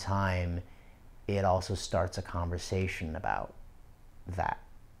same time, it also starts a conversation about that,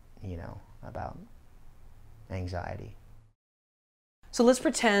 about anxiety. So let's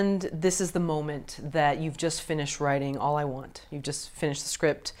pretend this is the moment that you've just finished writing All I Want. You've just finished the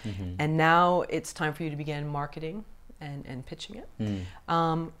script, and now it's time for you to begin marketing and pitching it.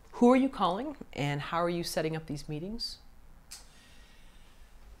 Who are you calling, and how are you setting up these meetings?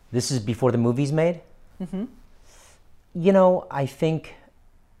 This is before the movie's made? I think...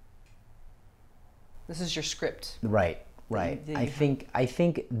 This is your script. Right. I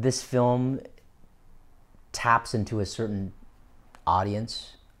think this film taps into a certain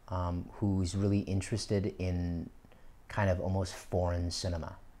audience who's really interested in kind of almost foreign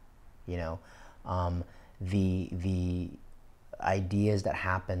cinema. The ideas that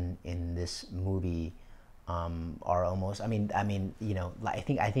happen in this movie are almost. I think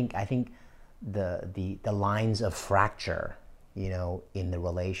the lines of fracture, in the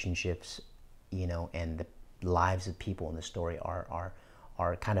relationships, and the lives of people in the story are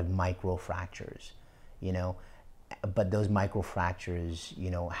kind of micro fractures, but those micro fractures,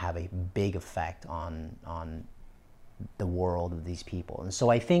 have a big effect on the world of these people. And so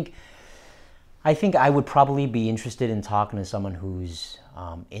I think I would probably be interested in talking to someone who's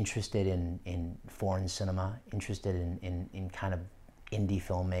interested in foreign cinema, interested in kind of indie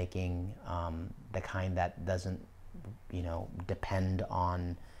filmmaking, the kind that doesn't, depend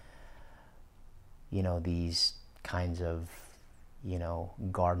on, these kinds of,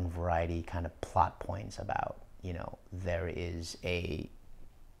 garden variety kind of plot points about, there is a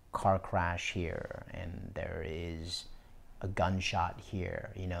car crash here and there is a gunshot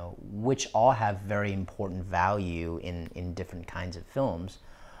here, which all have very important value in different kinds of films.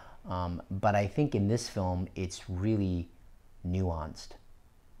 But I think in this film, it's really nuanced.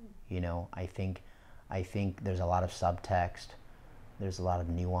 You know, I think there's a lot of subtext. There's a lot of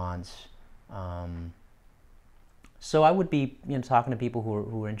nuance. So I would be, you know, talking to people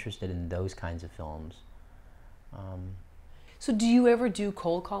who are interested in those kinds of films. So do you ever do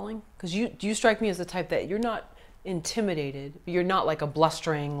cold calling? Because you strike me as the type that you're not intimidated. You're not like a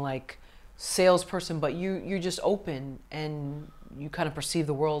blustering like salesperson, but you're just open and you kind of perceive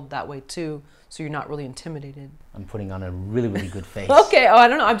the world that way too. So you're not really intimidated. I'm putting on a really, really good face. Okay. Oh, I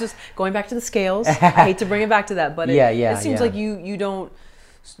don't know. I'm just going back to the scales. I hate to bring it back to that, but it seems like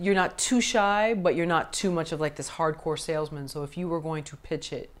you're not too shy, but you're not too much of like this hardcore salesman. So if you were going to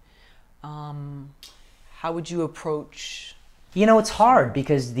pitch it, how would you approach? You know, it's hard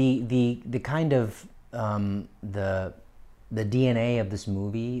because the kind of the DNA of this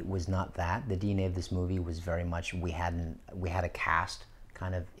movie was not that. The DNA of this movie was very much we had a cast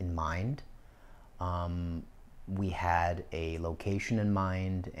kind of in mind. We had a location in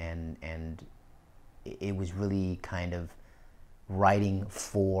mind, and it was really kind of writing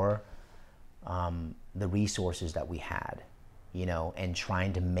for the resources that we had, you know, and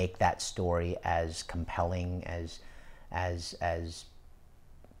trying to make that story as compelling, as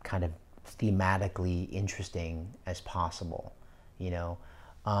kind of thematically interesting as possible, you know.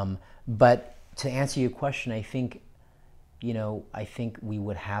 But to answer your question, I think, you know, I think we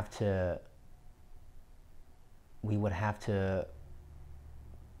would have to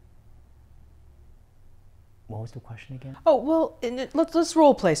what was the question again? Oh, well, let's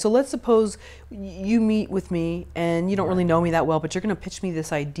role play. So let's suppose you meet with me and you don't really know me that well, but you're going to pitch me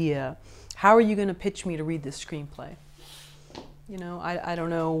this idea. How are you going to pitch me to read this screenplay? You know, I don't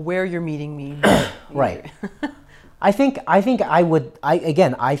know where you're meeting me. Right. I think I would,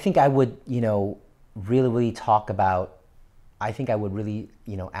 you know, really talk about, I think I would really,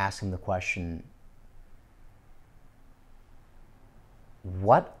 you know, ask him the question,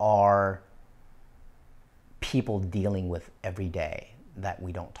 what are people dealing with every day that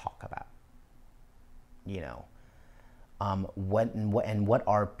we don't talk about? You know, what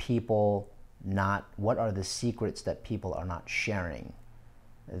are people not, what are the secrets that people are not sharing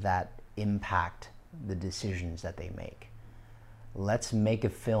that impact the decisions that they make? Let's make a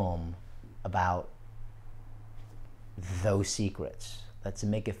film about those secrets. Let's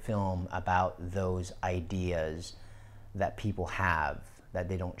make a film about those ideas that people have that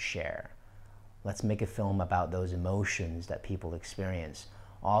they don't share. Let's make a film about those emotions that people experience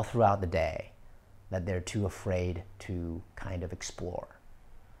all throughout the day that they're too afraid to kind of explore.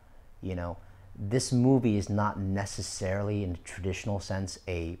 You know, this movie is not necessarily, in a traditional sense,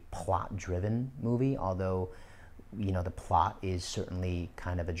 a plot-driven movie, although, you know, the plot is certainly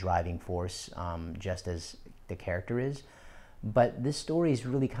kind of a driving force, just as the character is. But this story is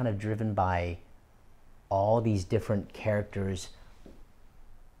really kind of driven by all these different characters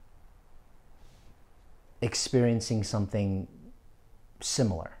experiencing something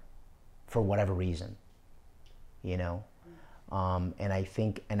similar for whatever reason, you know. And I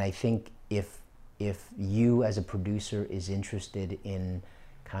think if you as a producer is interested in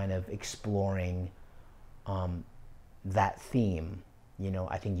kind of exploring that theme, you know,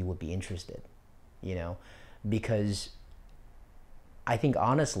 I think you would be interested, you know, because I think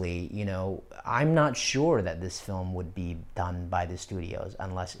honestly, you know, I'm not sure that this film would be done by the studios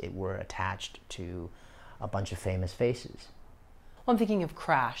unless it were attached to a bunch of famous faces. Well, I'm thinking of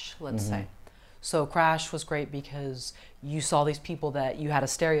Crash, let's say. So Crash was great because you saw these people that you had a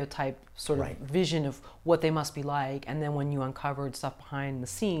stereotype sort of vision of what they must be like, and then when you uncovered stuff behind the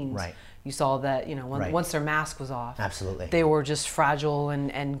scenes, you saw that, you know, once their mask was off, absolutely, they were just fragile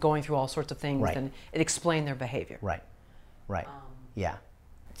and going through all sorts of things, and it explained their behavior. Yeah.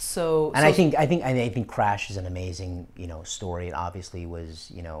 So I think Crash is an amazing, you know, story. It obviously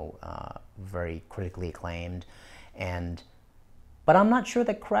was, you know, very critically acclaimed, but I'm not sure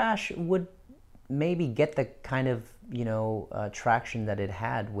that Crash would maybe get the kind of, you know, traction that it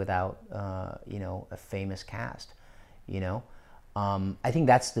had without, you know, a famous cast. You know, I think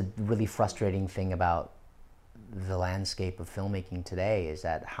that's the really frustrating thing about the landscape of filmmaking today, is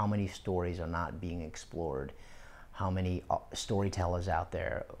that how many stories are not being explored. How many storytellers out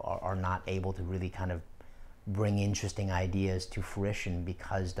there are not able to really kind of bring interesting ideas to fruition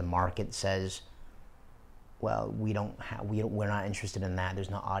because the market says, well, we're not interested in that. There's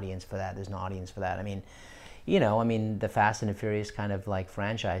no audience for that. There's no audience for that. I mean, you know, I mean, the Fast and the Furious kind of like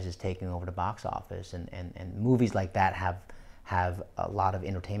franchise is taking over the box office, and movies like that have a lot of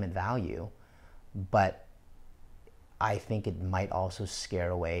entertainment value, but I think it might also scare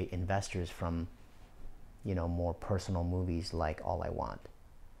away investors from, you know, more personal movies like All I Want.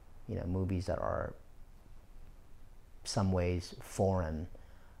 movies that are some ways foreign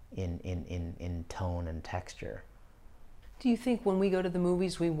in tone and texture. Do you think when we go to the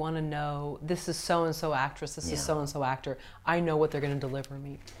movies, we want to know, this is so-and-so actress, this is so-and-so actor, I know what they're going to deliver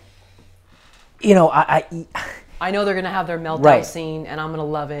me? I know they're going to have their meltdown scene, and I'm going to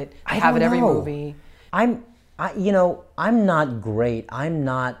love it. I have it every movie. I'm not great. I'm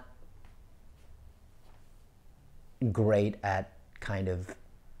not great at kind of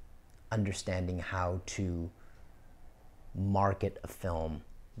understanding how to market a film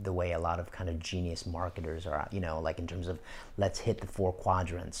the way a lot of kind of genius marketers are, like in terms of let's hit the 4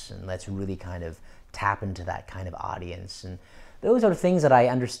 quadrants and let's really kind of tap into that kind of audience. And those are things that I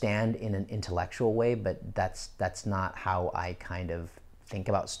understand in an intellectual way, but that's not how I kind of think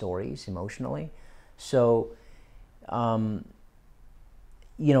about stories emotionally. So,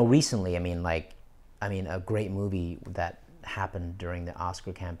 recently, a great movie that happened during the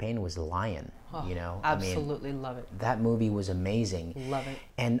Oscar campaign was Lion. Absolutely love it. That movie was amazing. Love it.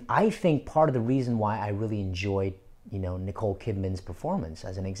 And I think part of the reason why I really enjoyed, Nicole Kidman's performance,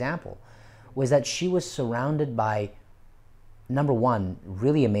 as an example, was that she was surrounded by, number one,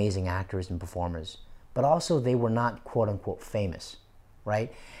 really amazing actors and performers, but also they were not quote unquote famous,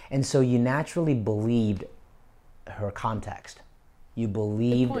 right? And so you naturally believed her context. You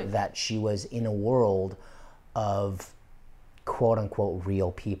believed that she was in a world of quote unquote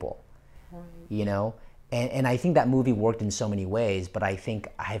real people, and I think that movie worked in so many ways. But I think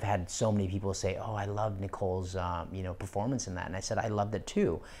I've had so many people say, oh, I loved Nicole's performance in that, and I said I loved it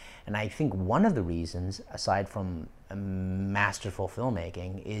too. And I think one of the reasons, aside from masterful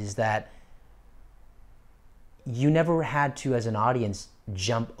filmmaking, is that you never had to, as an audience,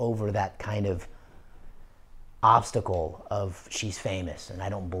 jump over that kind of obstacle of she's famous and I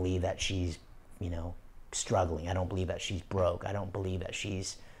don't believe that she's struggling, I don't believe that she's broke, I don't believe that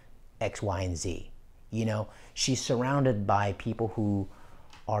she's X, Y, and Z. She's surrounded by people who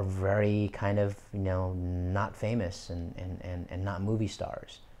are very kind of not famous and not movie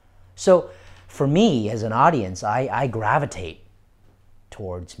stars. So for me as an audience, I gravitate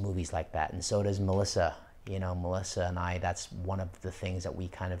towards movies like that, and so does Melissa. Melissa and I, that's one of the things that we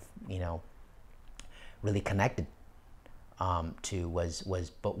kind of really connected to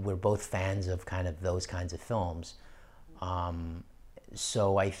was but we're both fans of kind of those kinds of films.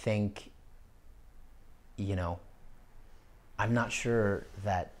 So I think, I'm not sure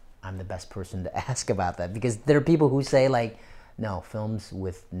that I'm the best person to ask about that, because there are people who say like, no, films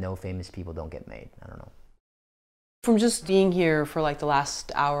with no famous people don't get made. I don't know. From just being here for like the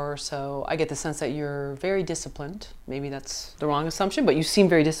last hour or so, I get the sense that you're very disciplined. Maybe that's the wrong assumption, but you seem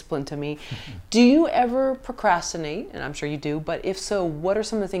very disciplined to me. Do you ever procrastinate? And I'm sure you do, but if so, what are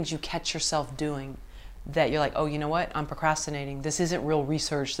some of the things you catch yourself doing that you're like, oh, you know what? I'm procrastinating. This isn't real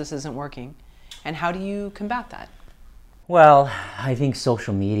research. This isn't working. And how do you combat that? Well, I think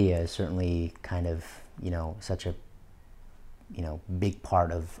social media is certainly kind of, such a, big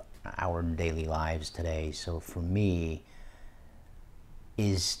part of our daily lives today. So for me,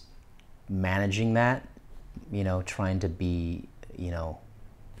 is managing that, trying to be,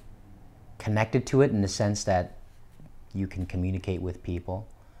 connected to it in the sense that you can communicate with people,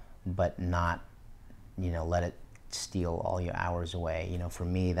 but not, let it steal all your hours away. For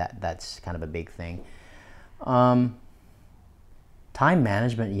me, that's kind of a big thing. Time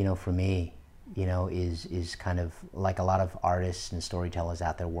management, for me, is kind of like a lot of artists and storytellers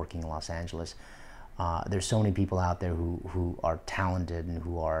out there working in Los Angeles. There's so many people out there who are talented and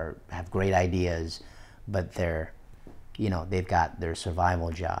who have great ideas, but they've got their survival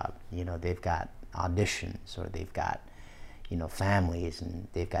job. They've got auditions, or they've got families, and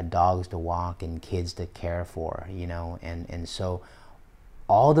they've got dogs to walk and kids to care for. And so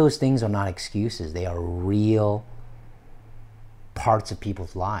all those things are not excuses. They are real parts of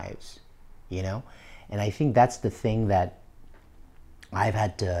people's lives. And I think that's the thing that I've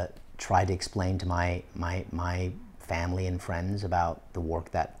had to try to explain to my family and friends about the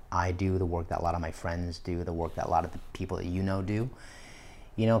work that I do, the work that a lot of my friends do, the work that a lot of the people that do.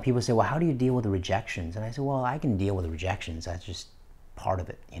 People say, well, how do you deal with the rejections? And I say, well, I can deal with the rejections. That's just part of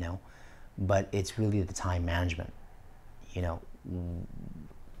it, But it's really the time management,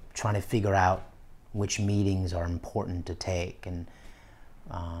 trying to figure out which meetings are important to take, and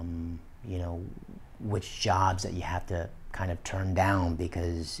which jobs that you have to kind of turn down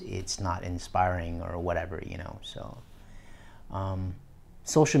because it's not inspiring or whatever, So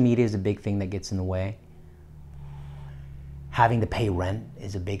social media is a big thing that gets in the way. Having to pay rent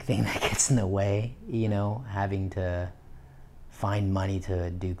is a big thing that gets in the way, Having to find money to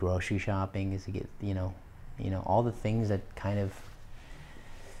do grocery shopping is to get, all the things that kind of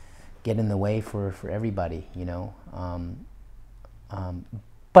get in the way for everybody, you know.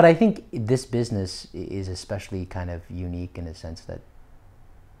 But I think this business is especially kind of unique in a sense that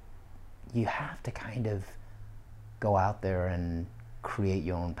you have to kind of go out there and create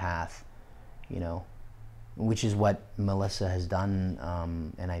your own path, you know, which is what Melissa has done.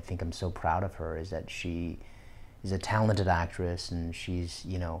 And I think I'm so proud of her, is that she is a talented actress, and she's,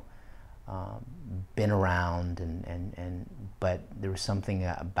 you know, been around, but there was something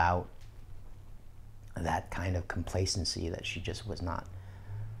about that kind of complacency that she just was not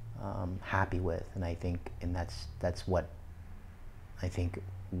happy with, and I think, and that's what I think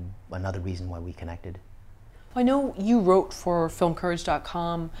another reason why we connected. I know you wrote for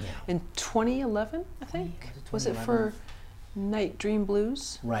filmcourage.com in 2011, I think. Was it for Night Dream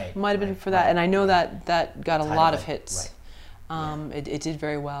Blues? Right. Might have been for that, and I know that got a lot of hits. Right. It did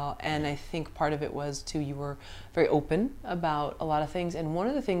very well, and I think part of it was too, you were very open about a lot of things, and one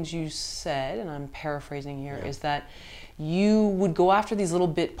of the things you said, and I'm paraphrasing here, is that you would go after these little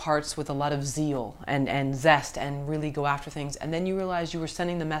bit parts with a lot of zeal and zest, and really go after things, and then you realized you were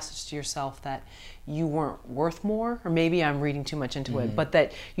sending the message to yourself that you weren't worth more, or maybe I'm reading too much into it, but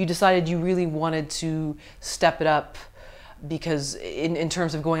that you decided you really wanted to step it up, because in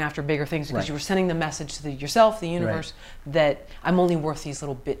terms of going after bigger things, because you were sending the message to yourself, the universe, that I'm only worth these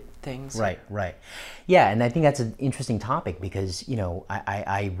little bit things. Right. Yeah, and I think that's an interesting topic, because, you know,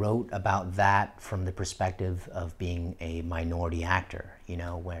 I wrote about that from the perspective of being a minority actor, you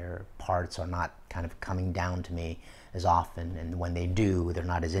know, where parts are not kind of coming down to me as often, and when they do, they're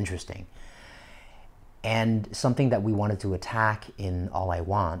not as interesting. And something that we wanted to attack in All I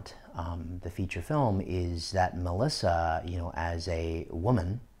Want, the feature film, is that Melissa, you know, as a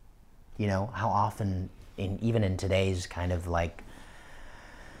woman, you know, how often, even in today's kind of like,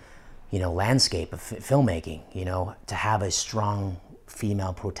 you know, landscape of filmmaking, you know, to have a strong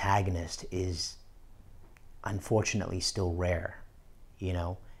female protagonist is unfortunately still rare, you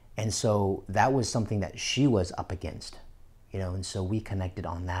know. And so that was something that she was up against, you know, and so we connected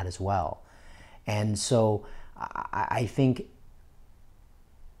on that as well. And so I think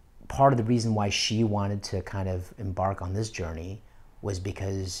part of the reason why she wanted to kind of embark on this journey was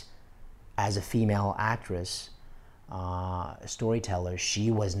because as a female actress, storyteller,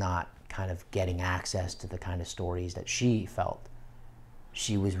 she was not kind of getting access to the kind of stories that she felt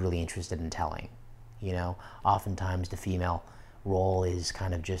she was really interested in telling. You know, oftentimes the female role is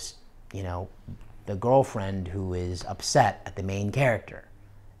kind of just, you know, the girlfriend who is upset at the main character,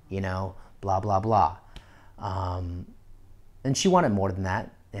 you know, blah, blah, blah. And she wanted more than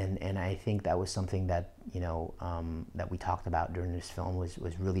that. And I think that was something that, you know, that we talked about during this film, was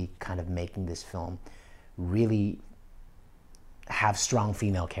really kind of making this film really have strong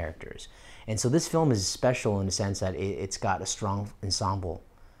female characters. And so this film is special in the sense that it's got a strong ensemble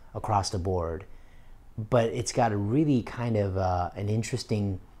across the board, but it's got a really kind of an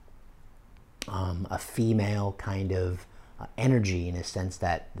interesting, a female kind of energy, in a sense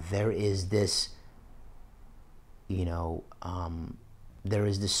that there is this, you know, there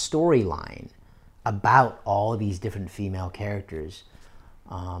is this storyline about all these different female characters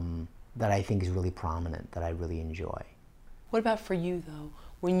that I think is really prominent, that I really enjoy. What about for you, though?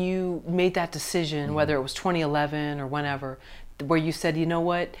 When you made that decision, whether it was 2011 or whenever, where you said, you know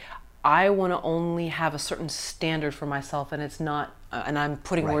what, I want to only have a certain standard for myself, and it's not, and I'm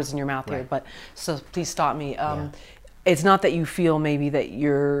putting words in your mouth here, but so please stop me. It's not that you feel maybe that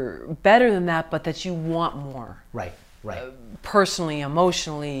you're better than that, but that you want more. Right. Personally,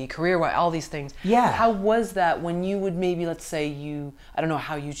 emotionally, career-wise, all these things. Yeah. How was that when you would maybe, let's say I don't know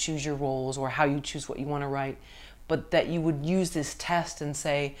how you choose your roles or how you choose what you want to write, but that you would use this test and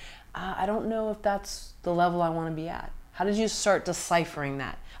say, I don't know if that's the level I want to be at. How did you start deciphering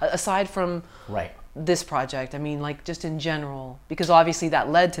that? Aside from this project, I mean, like just in general, because obviously that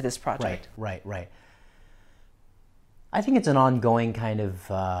led to this project. Right. I think it's an ongoing kind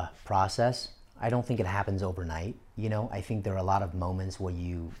of process. I don't think it happens overnight. You know, I think there are a lot of moments where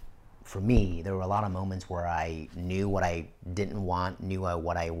for me, there were a lot of moments where I knew what I didn't want, knew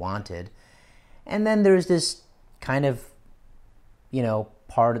what I wanted. And then there's this kind of, you know,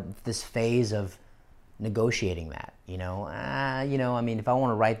 part of this phase of negotiating that, you know, I mean, if I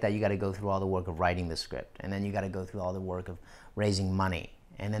want to write that, you got to go through all the work of writing the script, and then you got to go through all the work of raising money.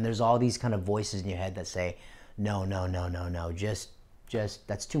 And then there's all these kind of voices in your head that say, no, just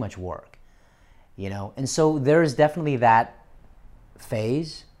that's too much work. You know, and so there's definitely that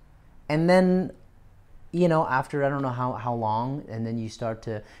phase, and then, you know, after I don't know how long, and then you start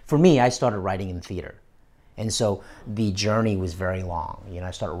to, for me, I started writing in theater, and so the journey was very long. You know,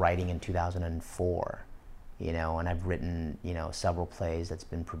 I started writing in 2004, you know, and I've written, you know, several plays that's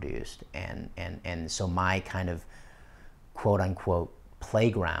been produced, and so my kind of quote unquote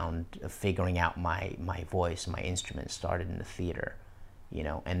playground of figuring out my voice, my instrument started in the theater, you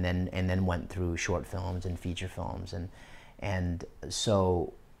know, and then went through short films and feature films, and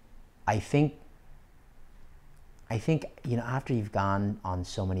so I think you know, after you've gone on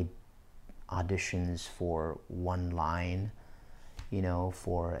so many auditions for one line, you know,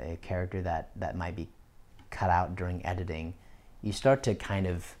 for a character that might be cut out during editing, you start to kind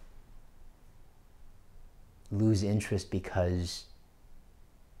of lose interest because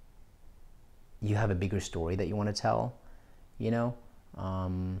you have a bigger story that you want to tell, you know?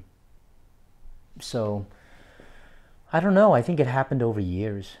 So, I don't know, I think it happened over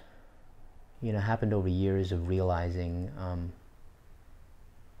years. You know, happened over years of realizing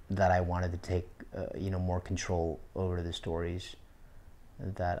that I wanted to take, you know, more control over the stories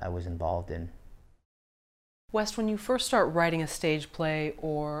that I was involved in. Wes, when you first start writing a stage play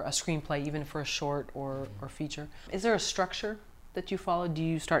or a screenplay, even for a short or feature, is there a structure that you follow? Do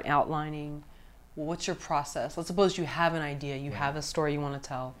you start outlining? What's your process? Let's suppose you have an idea, you have a story you want to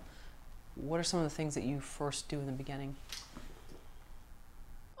tell. What are some of the things that you first do in the beginning?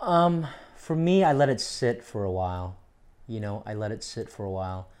 For me, I let it sit for a while. You know, I let it sit for a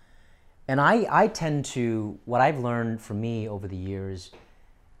while. And I tend to, what I've learned for me over the years,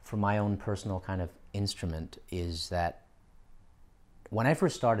 for my own personal kind of instrument, is that when I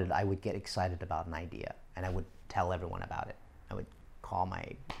first started, I would get excited about an idea and I would tell everyone about it. I would call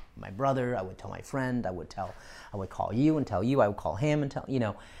my brother, I would tell my friend, I would call you and tell you, I would call him and tell, you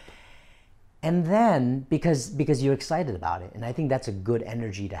know. And then, because you're excited about it, and I think that's a good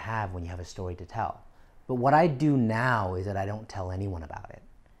energy to have when you have a story to tell. But what I do now is that I don't tell anyone about it.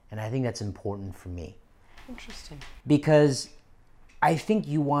 And I think that's important for me. Interesting. Because I think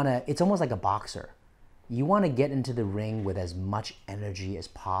you want to, it's almost like a boxer. You want to get into the ring with as much energy as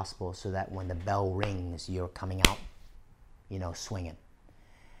possible so that when the bell rings, you're coming out, you know, swinging.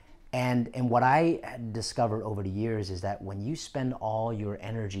 And what I discovered over the years is that when you spend all your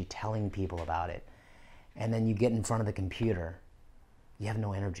energy telling people about it, and then you get in front of the computer, you have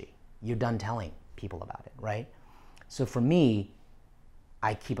no energy. You're done telling people about it, right? So for me,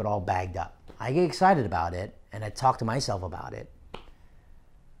 I keep it all bagged up. I get excited about it, and I talk to myself about it,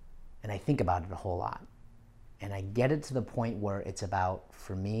 and I think about it a whole lot. And I get it to the point where it's about,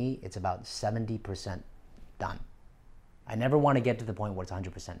 for me, it's about 70% done. I never want to get to the point where it's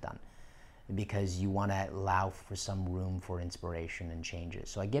 100% done, because you want to allow for some room for inspiration and changes.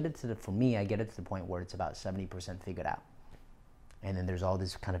 So I get it to the, for me, I get it to the point where it's about 70% figured out. And then there's all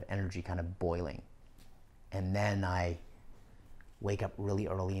this kind of energy kind of boiling. And then I wake up really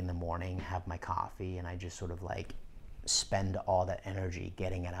early in the morning, have my coffee, and I just sort of like spend all that energy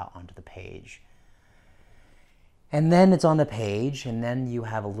getting it out onto the page. And then it's on the page, and then you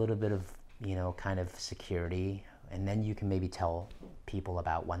have a little bit of, you know, kind of security, and then you can maybe tell people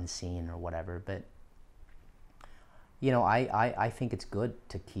about one scene or whatever. But, you know, I think it's good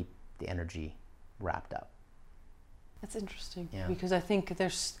to keep the energy wrapped up. That's interesting, Yeah. because I think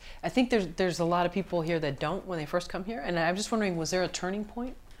there's a lot of people here that don't when they first come here, and I'm just wondering, was there a turning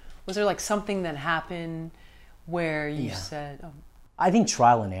point? Was there like something that happened where you said, "Oh"? I think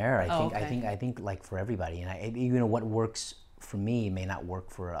trial and error. Okay. I think like for everybody, and you know, what works for me may not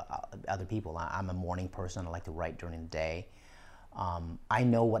work for other people. I'm a morning person. I like to write during the day. I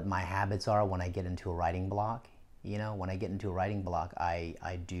know what my habits are when I get into a writing block. You know, when I get into a writing block, I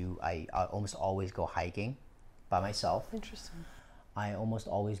almost always go hiking by myself. Interesting. I almost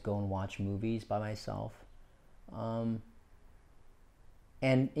always go and watch movies by myself.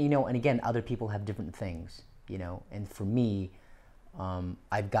 And, you know, and again, other people have different things, you know, and for me,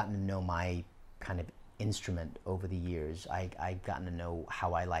 I've gotten to know my kind of instrument over the years. I've gotten to know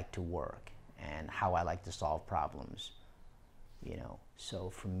how I like to work and how I like to solve problems, you know. So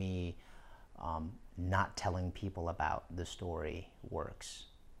for me, not telling people about the story works.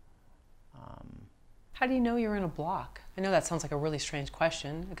 How do you know you're in a block? I know that sounds like a really strange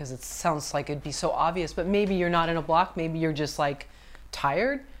question, because it sounds like it'd be so obvious, but maybe you're not in a block, maybe you're just like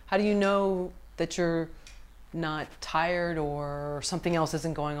tired. How do you know that you're not tired or something else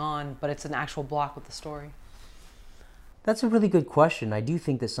isn't going on, but it's an actual block with the story? That's a really good question. I do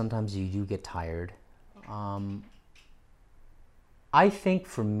think that sometimes you do get tired. I think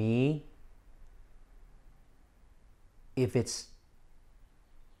for me, if it's,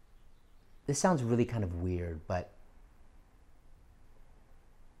 this sounds really kind of weird, but,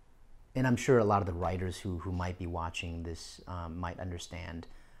 and I'm sure a lot of the writers who might be watching this might understand,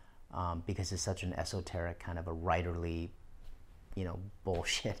 because it's such an esoteric kind of a writerly, you know,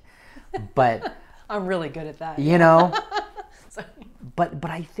 bullshit. But I'm really good at that. You know? Sorry. But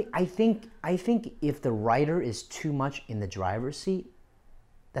I think if the writer is too much in the driver's seat,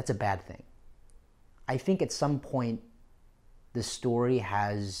 that's a bad thing. I think at some point the story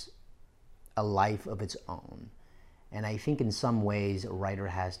has a life of its own. And I think in some ways a writer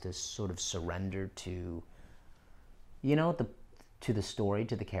has to sort of surrender to, you know, to the story,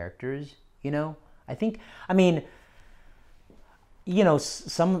 to the characters, you know? I mean, you know,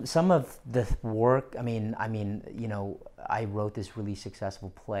 some of the work, I mean, you know, I wrote this really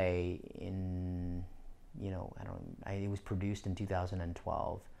successful play in, you know, it was produced in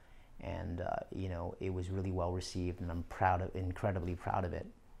 2012, and you know, it was really well received, and I'm incredibly proud of it.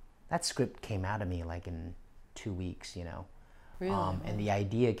 That script came out of me like in 2 weeks, you know. Really? And the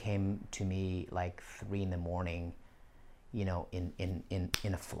idea came to me like 3 a.m, you know, in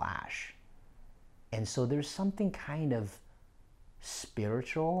a flash. And so there's something kind of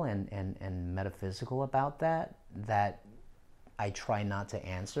spiritual and metaphysical about that I try not to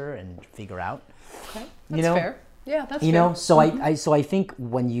answer and figure out. Okay, that's you know? fair. Yeah, that's you fair. know. So I think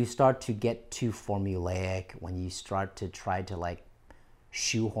when you start to get too formulaic, when you start to try to like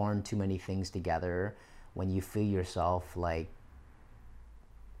shoehorn too many things together, when you feel yourself like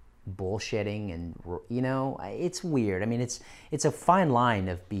bullshitting, and you know, it's weird. I mean, it's a fine line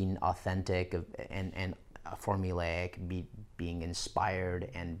of being authentic and formulaic, being inspired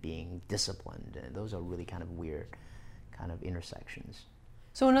and being disciplined. And those are really kind of weird kind of intersections.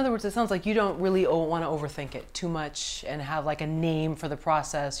 So in other words, it sounds like you don't really want to overthink it too much and have like a name for the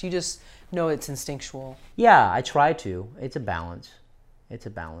process. You just know it's instinctual. Yeah, I try to. It's a balance. It's a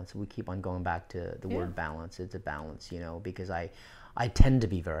balance. We keep on going back to the word balance. It's a balance, you know, because I tend to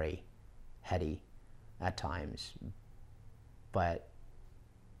be very heady at times, but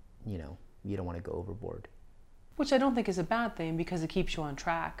you know, you don't want to go overboard. Which I don't think is a bad thing, because it keeps you on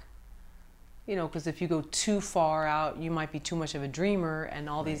track. You know, because if you go too far out, you might be too much of a dreamer, and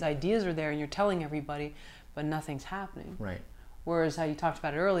all these ideas are there and you're telling everybody, but nothing's happening. Right. Whereas how you talked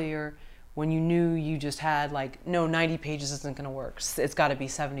about it earlier, when you knew you just had like, no, 90 pages isn't going to work. It's got to be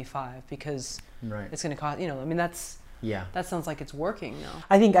 75 because it's going to cost, you know, I mean, that sounds like it's working now.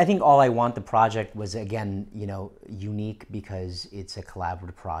 I think All I Want, the project, was, again, you know, unique because it's a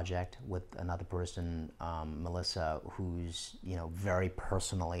collaborative project with another person, Melissa, who's, you know, very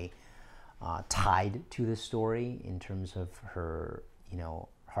personally tied to the story in terms of her, you know,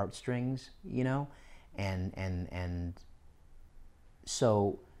 heartstrings, you know, and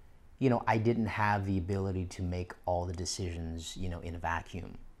so, you know, I didn't have the ability to make all the decisions, you know, in a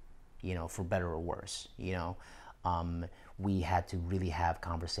vacuum, you know, for better or worse, you know. We had to really have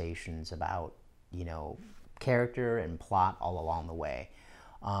conversations about, you know, character and plot all along the way,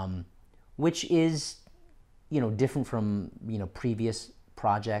 which is, you know, different from, you know, previous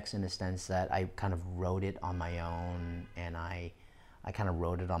projects in the sense that I kind of wrote it on my own, and I kind of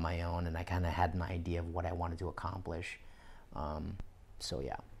wrote it on my own, and I kind of had an idea of what I wanted to accomplish. So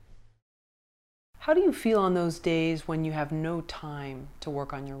yeah. How do you feel on those days when you have no time to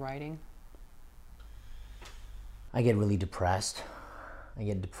work on your writing? I get really depressed.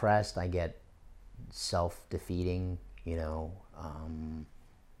 I get self-defeating, you know.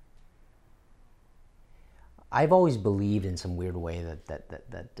 I've always believed in some weird way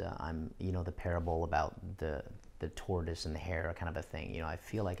that I'm, you know, the parable about the tortoise and the hare kind of a thing. You know, I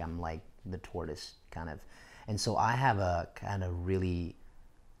feel like I'm like the tortoise kind of. And so I have a kind of really,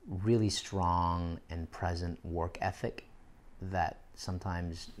 really strong and present work ethic that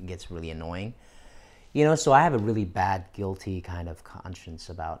sometimes gets really annoying. You know, so I have a really bad, guilty kind of conscience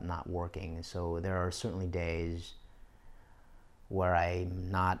about not working. So there are certainly days where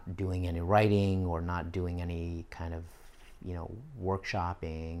I'm not doing any writing or not doing any kind of, you know,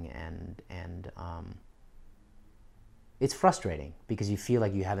 workshopping, and it's frustrating because you feel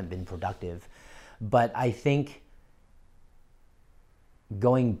like you haven't been productive. But I think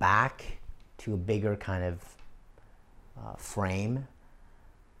going back to a bigger kind of frame,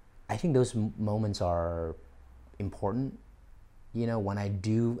 I think those moments are important. You know, when I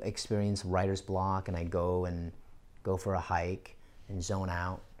do experience writer's block and I go for a hike and zone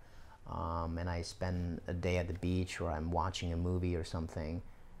out, and I spend a day at the beach or I'm watching a movie or something,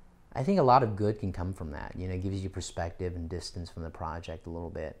 I think a lot of good can come from that. You know, it gives you perspective and distance from the project a little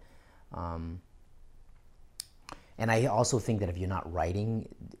bit. And I also think that if you're not writing,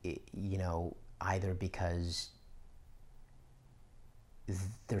 you know, either because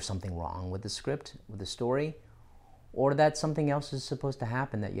there's something wrong with the script, with the story, or that something else is supposed to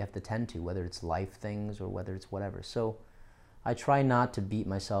happen that you have to tend to, whether it's life things or whether it's whatever. So I try not to beat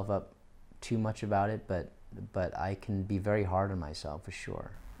myself up too much about it, but but I can be very hard on myself for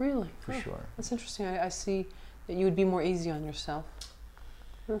sure. Really? For sure. That's interesting. I see that you would be more easy on yourself.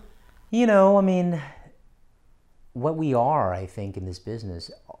 Huh. You know, I mean, what we are, I think, in this business,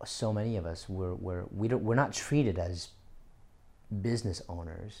 so many of us, we're not treated as business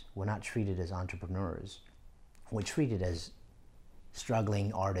owners. We're not treated as entrepreneurs. We're treated as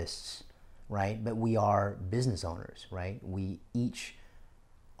struggling artists, right? But we are business owners, right? We each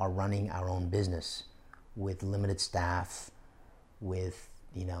are running our own business with limited staff, with,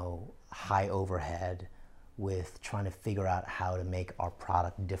 you know, high overhead, with trying to figure out how to make our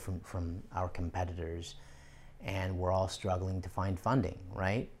product different from our competitors. And we're all struggling to find funding,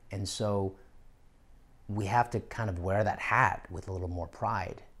 right? And so we have to kind of wear that hat with a little more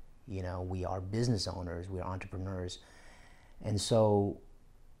pride. You know, we are business owners, we are entrepreneurs. And so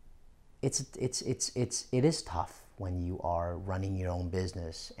it is tough when you are running your own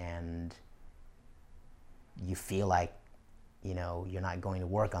business and you feel like, you know, you're not going to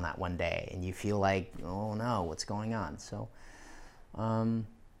work on that one day, and you feel like, oh no, what's going on? So,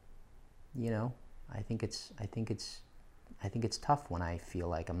 you know, I think it's tough when I feel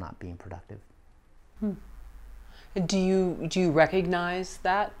like I'm not being productive. Do you recognize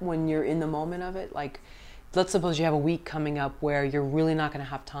that when you're in the moment of it? Like, let's suppose you have a week coming up where you're really not going to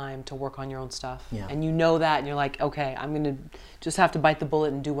have time to work on your own stuff. Yeah. And you know that, and you're like, okay, I'm going to just have to bite the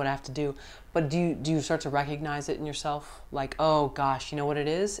bullet and do what I have to do. But do you start to recognize it in yourself? Like, oh gosh, you know what it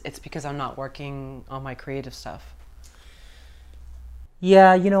is? It's because I'm not working on my creative stuff.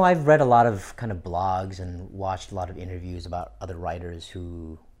 Yeah, you know, I've read a lot of kind of blogs and watched a lot of interviews about other writers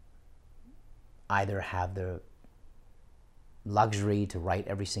who either have the luxury to write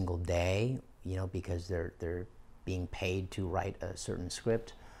every single day, you know, because they're being paid to write a certain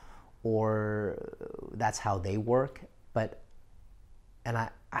script, or that's how they work. But, and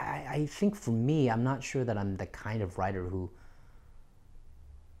I think for me, I'm not sure that I'm the kind of writer who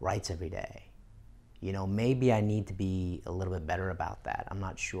writes every day. You know, maybe I need to be a little bit better about that. I'm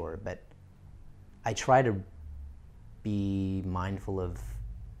not sure, but I try to be mindful of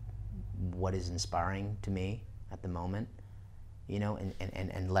what is inspiring to me at the moment, you know,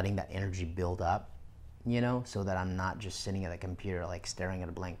 and letting that energy build up, you know, so that I'm not just sitting at a computer like staring at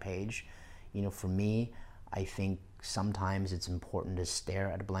a blank page. You know, for me, I think sometimes it's important to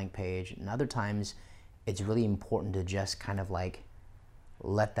stare at a blank page, and other times it's really important to just kind of like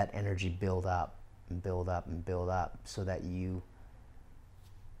let that energy build up and build up and build up, so that you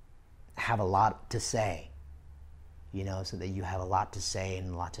have a lot to say, you know, so that you have a lot to say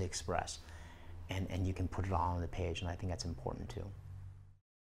and a lot to express, and you can put it all on the page, and I think that's important too.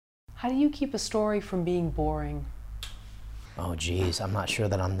 How do you keep a story from being boring? Oh geez, I'm not sure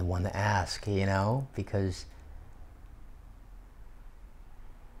that I'm the one to ask, you know, because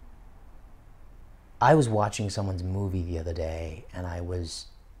I was watching someone's movie the other day, and I was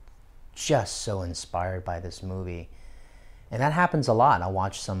just so inspired by this movie. And that happens a lot. I'll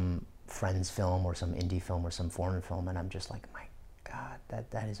watch some friend's film or some indie film or some foreign film, and I'm just like, my God,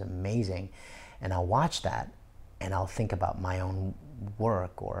 that is amazing. And I'll watch that, and I'll think about my own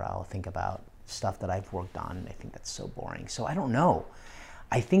work, or I'll think about stuff that I've worked on, and I think that's so boring. So I don't know.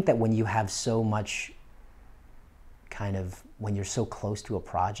 I think that when you have so much kind of, when you're so close to a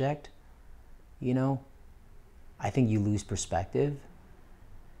project, you know, I think you lose perspective.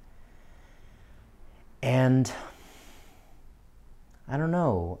 And I don't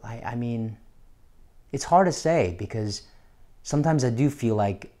know, I mean, it's hard to say, because sometimes I do feel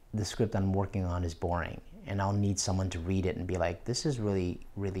like the script I'm working on is boring, and I'll need someone to read it and be like, this is really,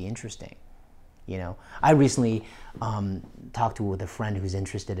 really interesting. You know, I recently talked with a friend who's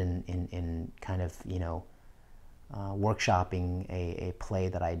interested in kind of, you know, workshopping a play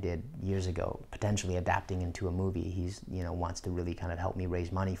that I did years ago, potentially adapting into a movie. He's, you know, wants to really kind of help me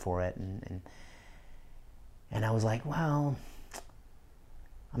raise money for it, and I was like, well,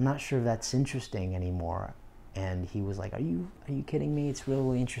 I'm not sure if that's interesting anymore. And he was like, are you kidding me? It's really,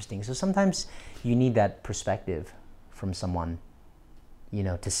 really interesting. So sometimes you need that perspective from someone, you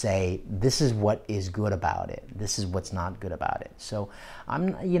know, to say, this is what is good about it. This is what's not good about it. So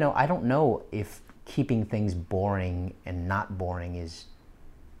you know, I don't know if keeping things boring and not boring is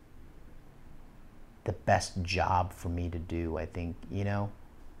the best job for me to do, I think, you know,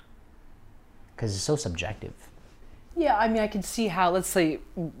 because it's so subjective. Yeah, I mean, I can see how, let's say,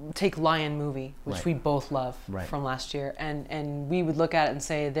 take Lion movie, which Right. we both love Right. from last year, and we would look at it and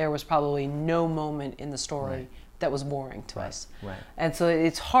say there was probably no moment in the story Right. that was boring to Right. us. Right. And so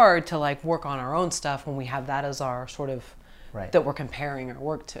it's hard to like work on our own stuff when we have that as our sort of, Right. that we're comparing our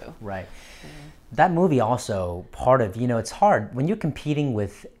work to. Right. That movie also, part of, you know, it's hard when you're competing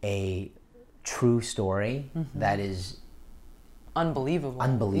with a true story that is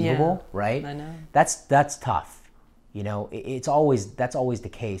unbelievable, yeah, right? I know. That's tough. You know, that's always the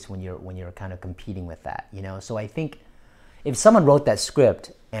case when you're kind of competing with that. You know, so I think if someone wrote that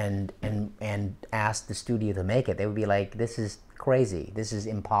script and asked the studio to make it, they would be like, "This is crazy. This is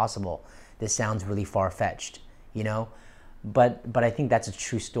impossible. This sounds really far-fetched." You know, but I think that's a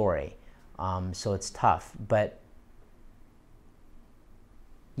true story. So it's tough, but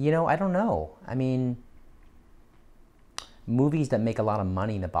you know, I don't know. I mean, movies that make a lot of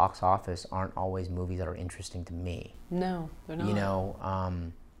money in the box office aren't always movies that are interesting to me. No, they're not. You know,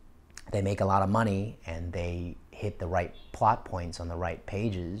 they make a lot of money and they hit the right plot points on the right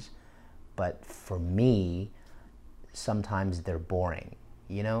pages, but for me, sometimes they're boring.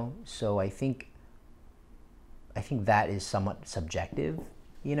 You know, so I think that is somewhat subjective.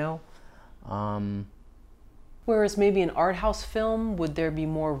 You know. Whereas maybe an art house film, would there be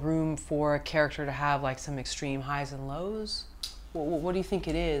more room for a character to have like some extreme highs and lows? What do you think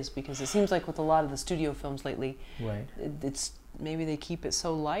it is? Because it seems like with a lot of the studio films lately, right, it's maybe they keep it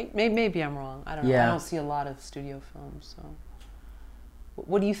so light. Maybe I'm wrong. I don't know. I don't see a lot of studio films. So,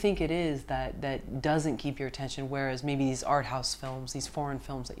 what do you think it is that doesn't keep your attention? Whereas maybe these art house films, these foreign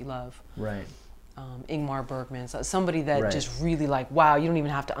films that you love, right? Ingmar Bergman, somebody that right. just really like, wow, you don't even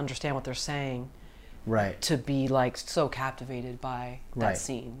have to understand what they're saying. Right. To be like so captivated by that right.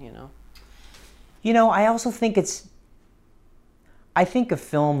 scene, you know. You know, I also think I think a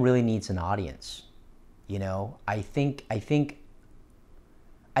film really needs an audience. You know, I think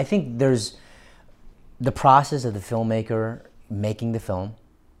there's the process of the filmmaker making the film,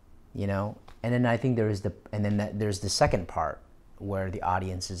 you know, and then I think there's the second part where the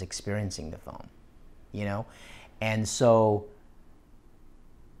audience is experiencing the film, you know, and so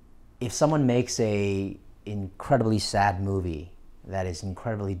if someone makes a incredibly sad movie that is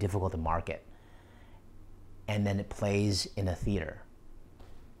incredibly difficult to market, and then it plays in a theater,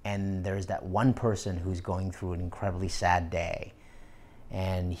 and there's that one person who's going through an incredibly sad day,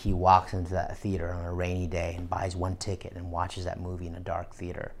 and he walks into that theater on a rainy day and buys one ticket and watches that movie in a dark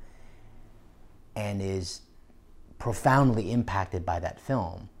theater and is profoundly impacted by that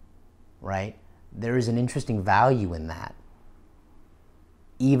film, right? There is an interesting value in that.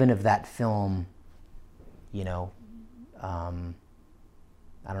 Even if that film, you know,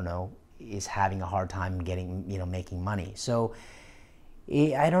 I don't know, is having a hard time getting, you know, making money. So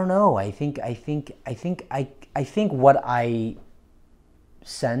I don't know. I think what I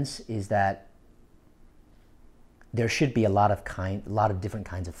sense is that there should be a lot of different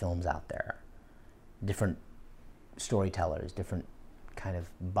kinds of films out there, different storytellers, different kind of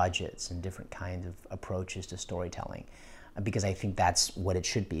budgets, and different kinds of approaches to storytelling. Because I think that's what it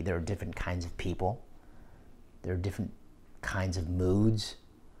should be. There are different kinds of people. There are different kinds of moods.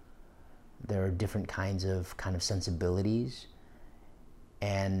 There are different kinds of sensibilities.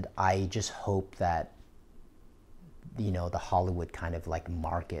 And I just hope that, you know, the Hollywood kind of like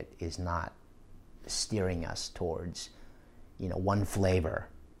market is not steering us towards, you know, one flavor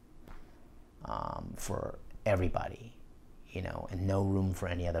for everybody, you know, and no room for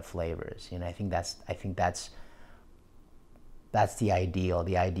any other flavors. You know, I think that's the ideal.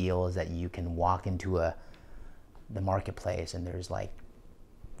 The ideal is that you can walk into the marketplace and there's like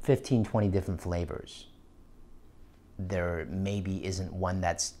 15, 20 different flavors. There maybe isn't one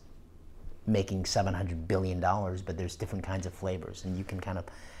that's making $700 billion, but there's different kinds of flavors, and you can kind of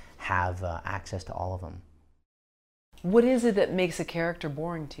have access to all of them. What is it that makes a character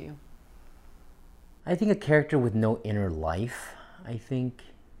boring to you? I think a character with no inner life, I think,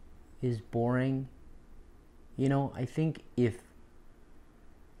 is boring. You know, I think if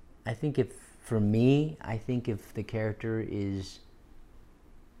for me, I think if the character is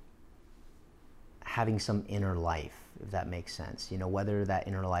having some inner life, if that makes sense, you know, whether that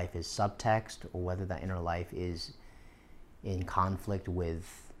inner life is subtext or whether that inner life is in conflict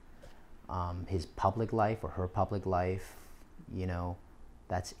with his public life or her public life, you know,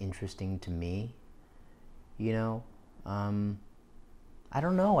 that's interesting to me, you know. I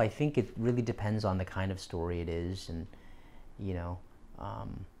don't know. I think it really depends on the kind of story it is, and you know,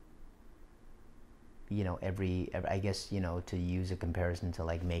 I guess, you know, to use a comparison to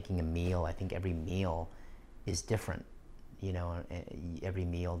like making a meal, I think every meal is different. You know, every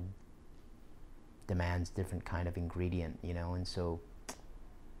meal demands different kind of ingredient. You know, and so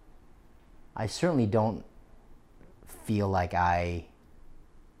I certainly don't feel like I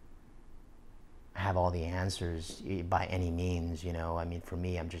have all the answers by any means, you know. I mean, for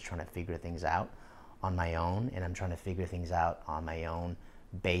me, I'm just trying to figure things out on my own, and I'm trying to figure things out on my own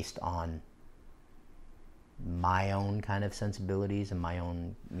based on my own kind of sensibilities and my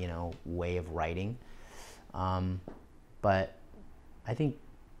own, you know, way of writing. But I think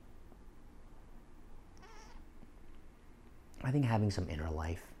having some inner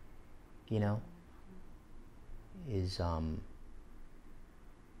life, you know, is,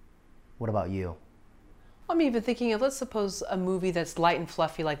 what about you? I'm even thinking of, let's suppose a movie that's light and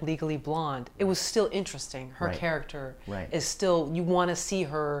fluffy like Legally Blonde. It was still interesting. Her Right. character Right. is still, you want to see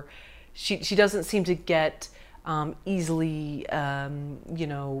her. She doesn't seem to get easily, you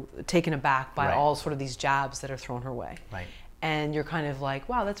know, taken aback by Right. all sort of these jabs that are thrown her way. Right. And you're kind of like,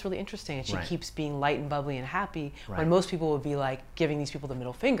 wow, that's really interesting. And she Right. keeps being light and bubbly and happy, Right. when most people would be like giving these people the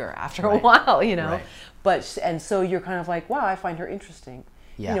middle finger after a Right. while, you know. Right. But and so you're kind of like, wow, I find her interesting.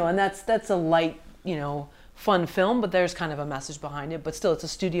 Yeah. You know, and that's a light, you know, fun film, but there's kind of a message behind it. But still, it's a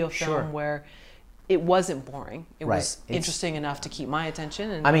studio film Sure. where it wasn't boring. It Right. was interesting enough to keep my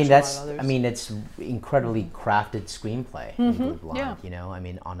attention. And I mean, I'm sure a lot that's, of others. I mean, it's incredibly crafted screenplay in Blue Blonde, yeah. you know, I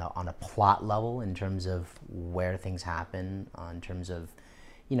mean, on a plot level, in terms of where things happen, in terms of,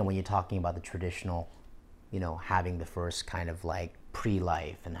 you know, when you're talking about the traditional, you know, having the first kind of like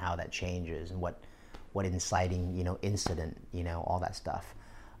pre-life and how that changes and what inciting, you know, incident, you know, all that stuff.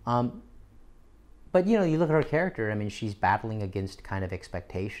 But, you know, you look at her character, I mean, she's battling against kind of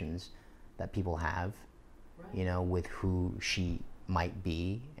expectations that people have, you know, with who she might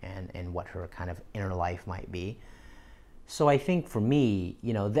be and what her kind of inner life might be. So I think for me,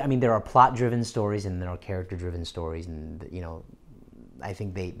 you know, I mean, there are plot-driven stories and there are character-driven stories, and, you know, I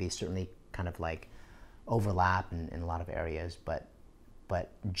think they certainly kind of like overlap in a lot of areas, but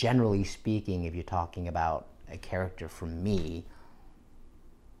generally speaking, if you're talking about a character, for me,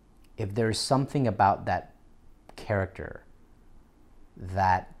 if there's something about that character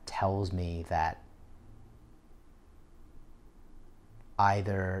that tells me that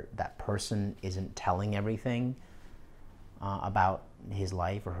either that person isn't telling everything about his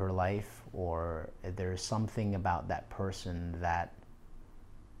life or her life, or there's something about that person that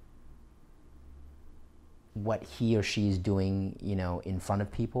what he or she is doing, you know, in front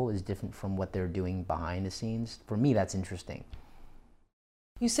of people is different from what they're doing behind the scenes. For me, that's interesting.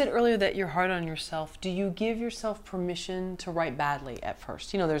 You said earlier that you're hard on yourself. Do you give yourself permission to write badly at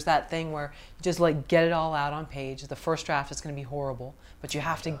first? You know, there's that thing where you just like get it all out on page. The first draft is going to be horrible, but you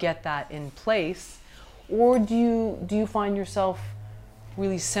have to get that in place. Or do you find yourself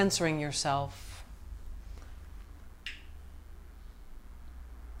really censoring yourself?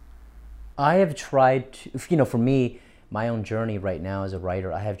 I have tried to, you know, for me, my own journey right now as a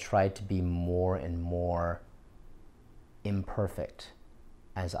writer, I have tried to be more and more imperfect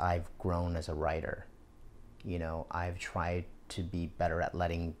as I've grown as a writer. You know, I've tried to be better at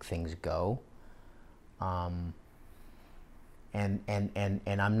letting things go. And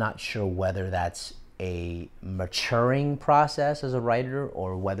I'm not sure whether that's a maturing process as a writer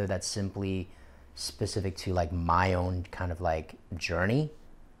or whether that's simply specific to like my own kind of like journey,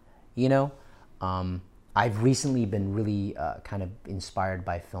 you know. I've recently been really kind of inspired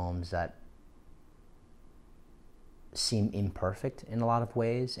by films that seem imperfect in a lot of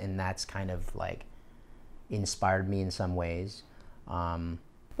ways, and that's kind of like inspired me in some ways.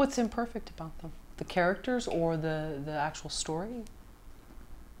 What's imperfect about them? The characters or the actual story?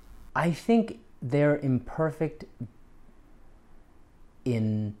 I think they're imperfect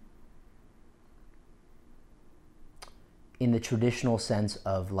in the traditional sense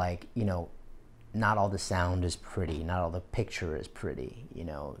of like, you know, not all the sound is pretty, not all the picture is pretty, you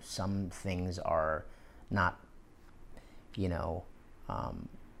know, some things are not, you know,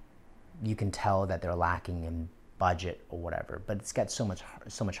 you can tell that they're lacking in budget or whatever, but it's got so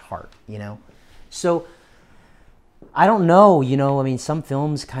much heart, you know. So I don't know, you know, I mean, some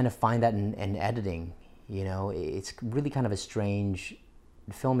films kind of find that in editing, you know. It's really kind of a strange,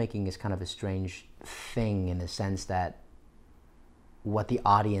 filmmaking is kind of a strange thing in the sense that what the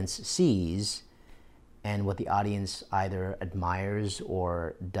audience sees and what the audience either admires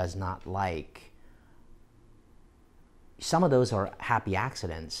or does not like, some of those are happy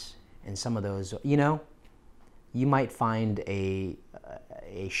accidents, and some of those, you know, you might find a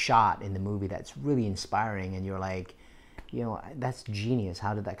shot in the movie that's really inspiring, and you're like, you know, that's genius.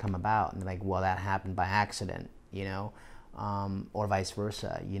 How did that come about? And they're like, well, that happened by accident, you know, or vice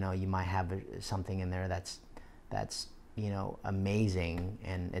versa. You know, you might have something in there that's you know, amazing,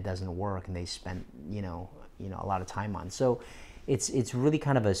 and it doesn't work, and they spent you know a lot of time on. So it's really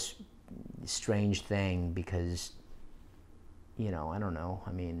kind of a strange thing because, you know, I don't know.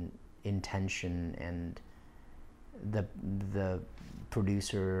 I mean, intention and the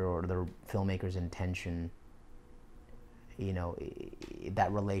producer or the filmmaker's intention, you know,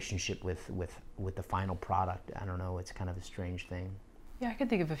 that relationship with the final product. I don't know. It's kind of a strange thing. Yeah, I can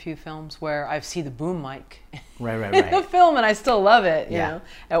think of a few films where I've seen the boom mic Right. in the film and I still love it, you Yeah.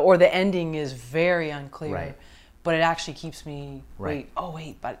 know, or the ending is very unclear, Right. but it actually keeps me, Right.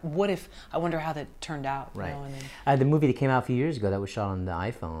 but what if, I wonder how that turned out, Right. you know, and then, The movie that came out a few years ago that was shot on the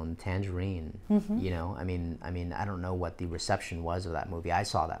iPhone, Tangerine. You know, I mean, I don't know what the reception was of that movie. I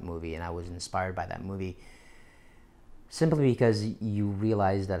saw that movie and I was inspired by that movie simply because you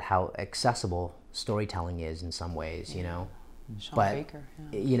realize that how accessible storytelling is in some ways, you know. Sean But Baker,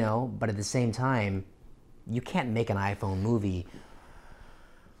 yeah. you know, but at the same time, you can't make an iPhone movie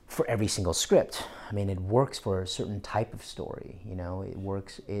for every single script. I mean, it works for a certain type of story, you know. It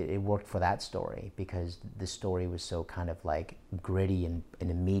works. It worked for that story because the story was so kind of like gritty and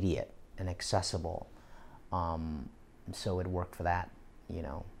immediate and accessible. So it worked for that, you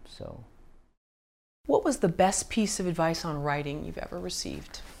know. So. What was the best piece of advice on writing you've ever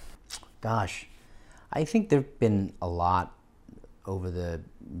received? Gosh, I think there've been a lot over the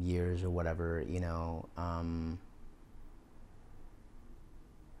years or whatever, you know.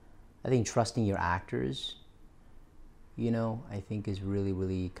 I think trusting your actors, you know, I think is really,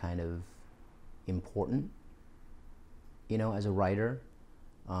 really kind of important, you know, as a writer.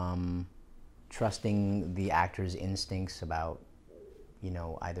 Trusting the actor's instincts about, you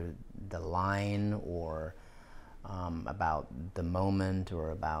know, either the line or about the moment or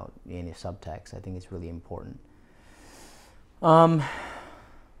about any subtext. I think it's really important.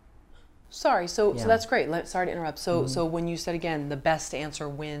 Sorry, so Yeah. that's great. Sorry to interrupt. So when you said again, the best answer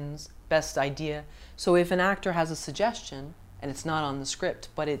wins, best idea. So if an actor has a suggestion and it's not on the script,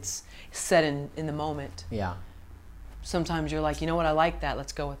 but it's set in the moment, Yeah. sometimes you're like, you know what, I like that.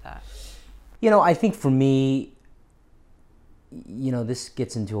 Let's go with that. You know, I think for me, you know, this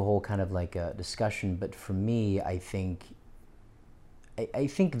gets into a whole kind of like a discussion, but for me, I think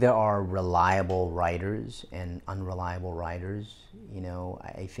there are reliable writers and unreliable writers. You know,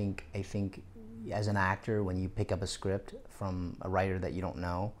 I think as an actor, when you pick up a script from a writer that you don't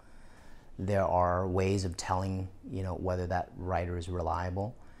know, there are ways of telling, you know, whether that writer is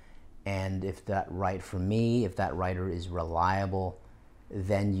reliable. And if that writer is reliable,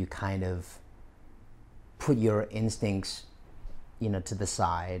 then you kind of put your instincts, you know, to the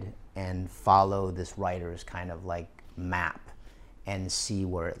side and follow this writer's kind of like map and see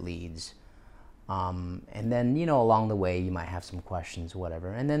where it leads. And then, you know, along the way, you might have some questions,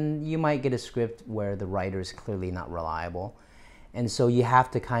 whatever. And then you might get a script where the writer is clearly not reliable. And so you have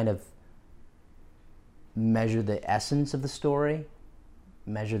to kind of measure the essence of the story,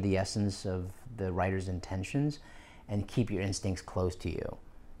 measure the essence of the writer's intentions, and keep your instincts close to you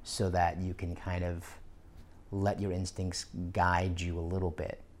so that you can kind of let your instincts guide you a little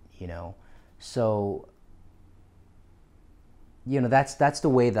bit, you know. So, you know, that's the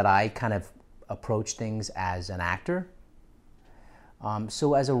way that I kind of approach things as an actor.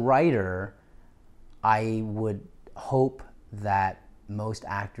 So as a writer, I would hope that most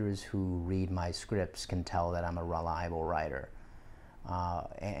actors who read my scripts can tell that I'm a reliable writer.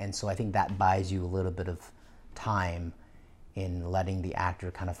 And so I think that buys you a little bit of time in letting the actor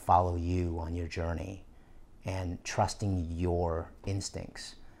kind of follow you on your journey and trusting your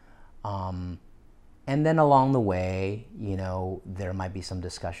instincts. And then along the way, you know, there might be some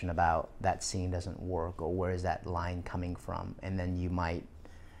discussion about that scene doesn't work or where is that line coming from, and then you might,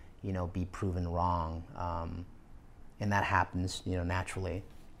 you know, be proven wrong, and that happens, you know, naturally.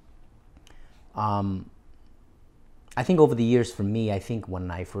 I think over the years for me, I think when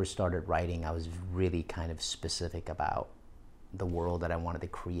I first started writing, I was really kind of specific about the world that I wanted to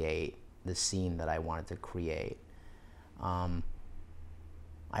create, the scene that I wanted to create.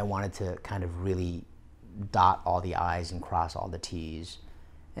 I wanted to kind of really dot all the I's and cross all the T's.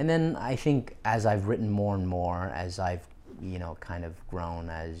 And then I think as I've written more and more, as I've, you know, kind of grown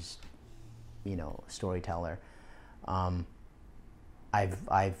as, you know, storyteller,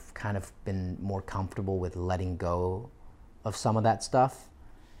 I've kind of been more comfortable with letting go of some of that stuff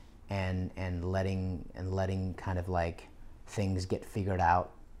and letting kind of like things get figured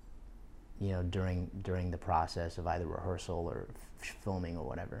out, you know, during the process of either rehearsal or filming or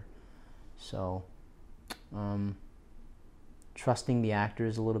whatever. So trusting the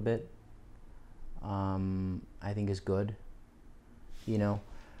actors a little bit, I think is good, you know.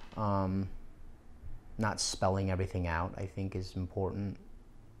 Not spelling everything out, I think, is important,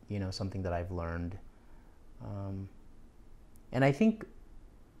 you know, something that I've learned. And I think,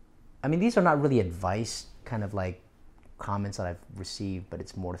 I mean, these are not really advice, kind of like comments that I've received, but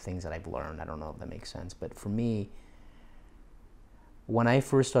it's more things that I've learned. I don't know if that makes sense. But for me, when I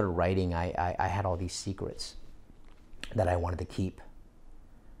first started writing, I had all these secrets that I wanted to keep,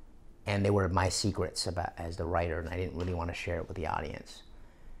 and they were my secrets about as the writer, and I didn't really want to share it with the audience.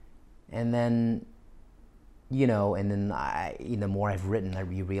 And then, you know, and then the more I've written,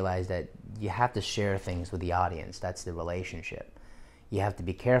 you realize that you have to share things with the audience. That's the relationship. You have to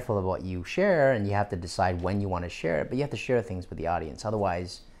be careful of what you share, and you have to decide when you want to share it, but you have to share things with the audience.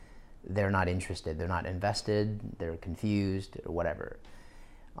 Otherwise, they're not interested, they're not invested, they're confused, or whatever.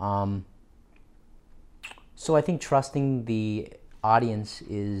 So I think trusting the audience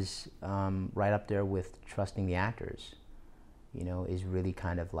is right up there with trusting the actors. You know, is really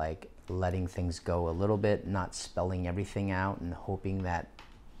kind of like letting things go a little bit, not spelling everything out, and hoping that,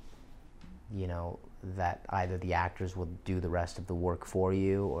 you know, that either the actors will do the rest of the work for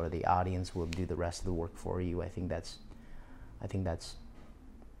you or the audience will do the rest of the work for you. I think that's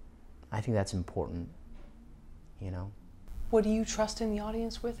important, you know. What do you trust in the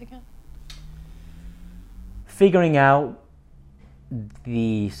audience with again? Figuring out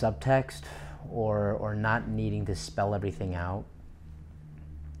the subtext, or not needing to spell everything out,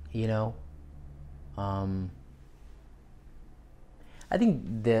 you know. I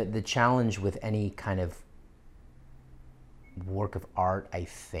think the challenge with any kind of work of art, I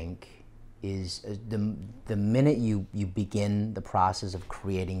think, is the minute you begin the process of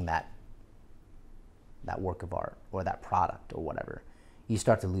creating that work of art or that product or whatever, you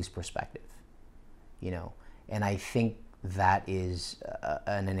start to lose perspective, you know. And I think that is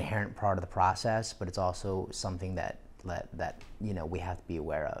an inherent part of the process, but it's also something that you know, we have to be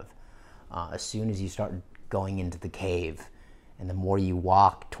aware of. As soon as you start going into the cave, and the more you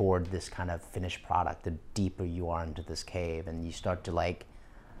walk toward this kind of finished product, the deeper you are into this cave, and you start to like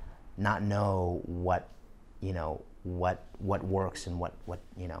not know what, you know, what works and what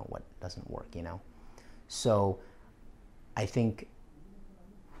you know, what doesn't work, you know. So I think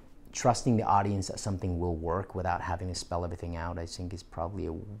trusting the audience that something will work without having to spell everything out, I think, is probably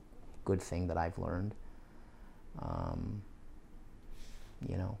a good thing that I've learned.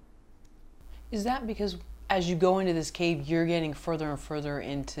 You know. Is that because as you go into this cave, you're getting further and further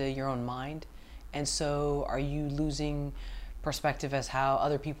into your own mind, and so are you losing perspective as how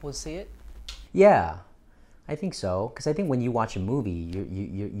other people would see it? Yeah, I think so. Because I think when you watch a movie,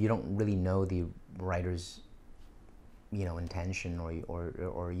 you don't really know the writer's, you know, intention,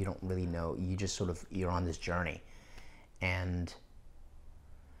 or you don't really know. You just sort of, you're on this journey, and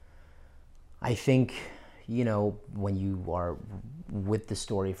I think, you know, when you are with the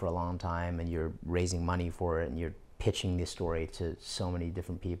story for a long time and you're raising money for it and you're pitching the story to so many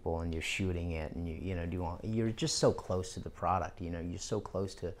different people and you're shooting it and you're just so close to the product, you know, you're so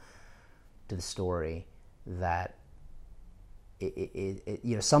close to the story that you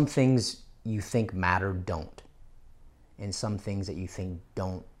know, some things you think matter don't, and some things that you think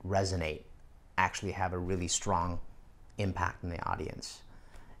don't resonate actually have a really strong impact in the audience.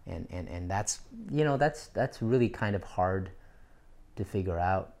 And that's, you know, that's really kind of hard to figure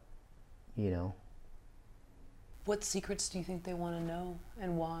out, you know. What secrets do you think they want to know,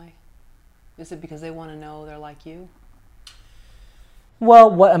 and why? Is it because they want to know they're like you?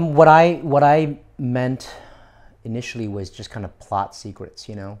 Well, what I meant initially was just kind of plot secrets,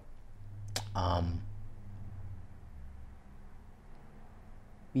 you know.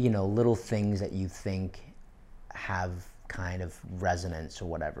 You know, little things that you think have kind of resonance or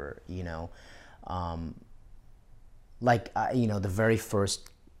whatever, you know. Like, you know, the very first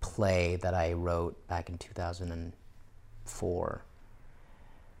play that I wrote back in 2004,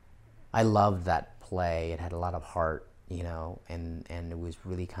 I loved that play. It had a lot of heart, you know, and it was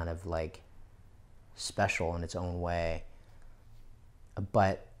really kind of like special in its own way.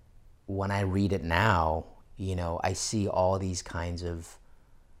 But when I read it now, you know, I see all these kinds of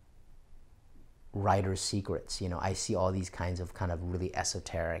writer's secrets, you know. I see all these kinds of kind of really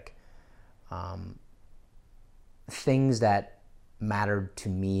esoteric things that mattered to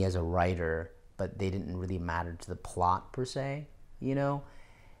me as a writer, but they didn't really matter to the plot per se, you know,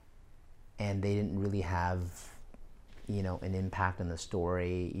 and they didn't really have, you know, an impact on the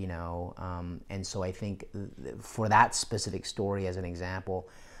story, you know. And so I think for that specific story, as an example,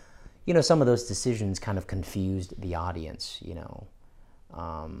 you know, some of those decisions kind of confused the audience, you know,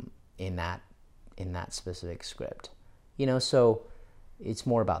 in that specific script, you know. So it's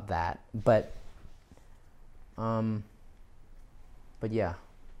more about that, but yeah.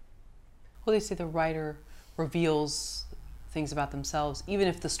 Well, they say the writer reveals things about themselves, even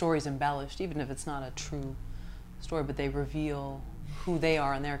if the story's embellished, even if it's not a true story, but they reveal who they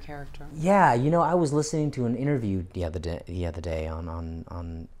are and their character. Yeah, you know, I was listening to an interview the other day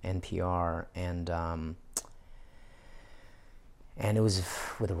on NPR, and it was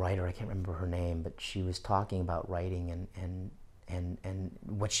with a writer. I can't remember her name, but she was talking about writing, And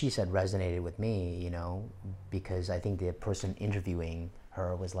what she said resonated with me, you know, because I think the person interviewing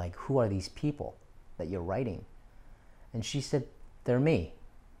her was like, who are these people that you're writing? And she said, they're me.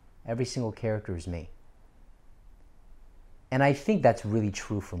 Every single character is me. And I think that's really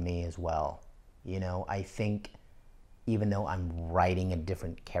true for me as well. You know, I think even though I'm writing a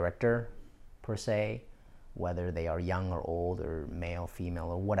different character, per se, whether they are young or old or male, female,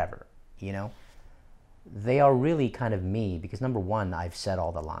 or whatever, you know, they are really kind of me because, number one, I've said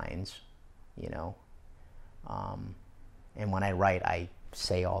all the lines, you know, and when I write, I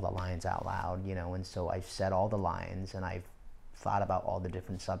say all the lines out loud, you know, and so I've said all the lines and I've thought about all the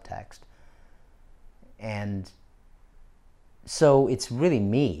different subtext. And so it's really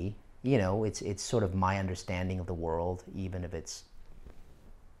me, you know, it's sort of my understanding of the world, even if it's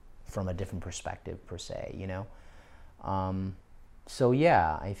from a different perspective, per se, you know. So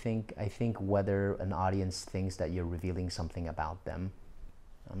yeah, I think whether an audience thinks that you're revealing something about them,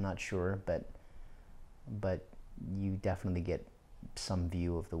 I'm not sure, but you definitely get some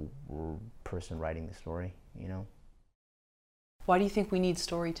view of the person writing the story, you know. Why do you think we need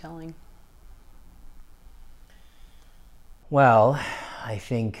storytelling? Well, I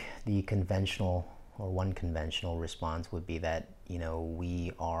think the conventional, or one conventional response would be that, you know,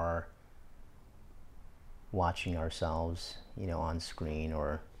 we are watching ourselves, you know, on screen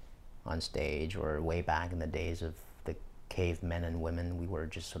or on stage, or way back in the days of the cavemen and women, we were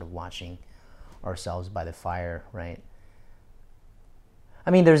just sort of watching ourselves by the fire, right?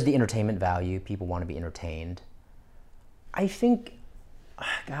 I mean, there's the entertainment value. People want to be entertained. I think,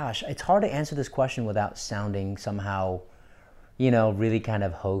 gosh, it's hard to answer this question without sounding somehow, you know, really kind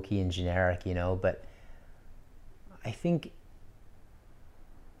of hokey and generic, you know, but I think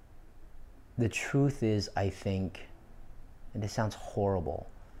the truth is, I think, and this sounds horrible,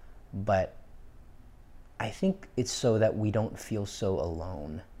 but I think it's so that we don't feel so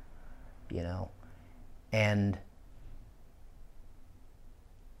alone, you know, and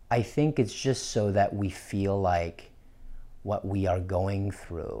I think it's just so that we feel like what we are going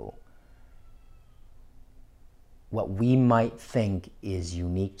through, what we might think is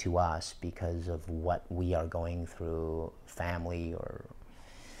unique to us because of what we are going through, family or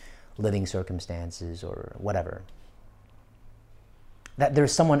living circumstances or whatever, that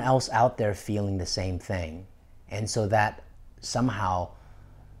there's someone else out there feeling the same thing. And so that somehow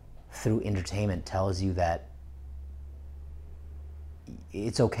through entertainment tells you that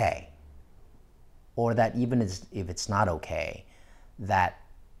it's okay, or that even if it's not okay, that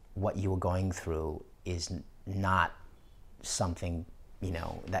what you were going through is not something, you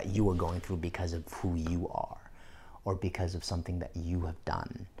know, that you were going through because of who you are or because of something that you have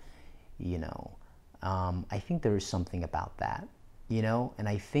done, you know. I think there is something about that, you know, and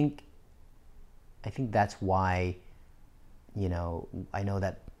I think that's why, you know, I know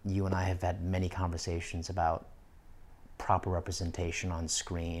that you and I have had many conversations about proper representation on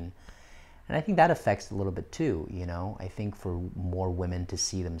screen, and I think that affects a little bit too, you know. I think for more women to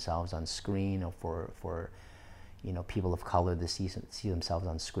see themselves on screen, or for you know, people of color to see themselves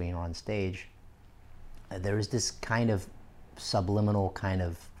on screen or on stage, there is this kind of subliminal kind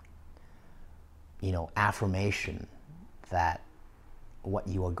of, you know, affirmation that what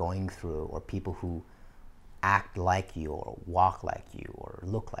you are going through, or people who act like you or walk like you or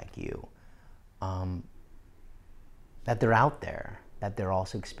look like you, that they're out there, that they're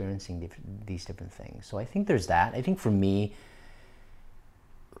also experiencing these different things. So I think there's that. I think for me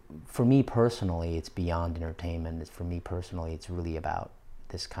personally, it's beyond entertainment. For me personally, it's really about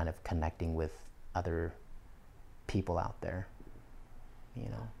this kind of connecting with other people out there, you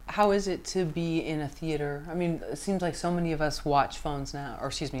know. How is it to be in a theater? I mean, it seems like so many of us watch phones now, or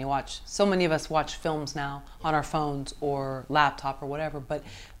excuse me, so many of us watch films now on our phones or laptop or whatever, but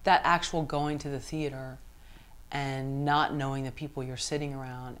that actual going to the theater and not knowing the people you're sitting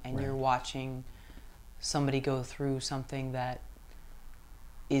around, and Right. You're watching somebody go through something that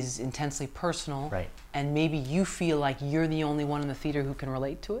is intensely personal, Right. and maybe you feel like you're the only one in the theater who can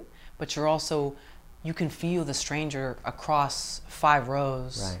relate to it, but you can feel the stranger across 5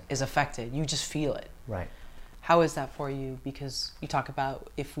 rows Right. is affected. You just feel it. Right. How is that for you? Because you talk about,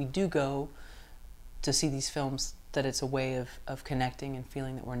 if we do go to see these films, that it's a way of connecting and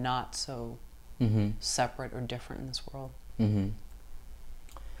feeling that we're not so separate or different in this world.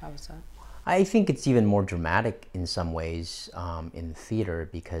 How is that? I think it's even more dramatic in some ways in theater,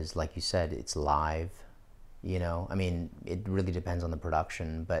 because like you said, it's live, you know. I mean, it really depends on the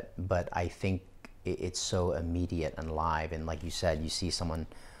production, but I think it's so immediate and live, and like you said, you see someone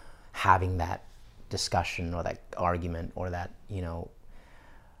having that discussion or that argument or that, you know,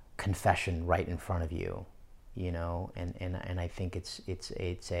 confession right in front of you, you know, and I think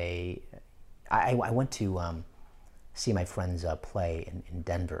I went to see my friend's play in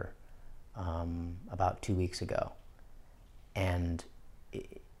Denver about 2 weeks ago, and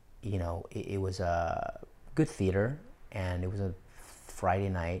it was a good theater, and it was a Friday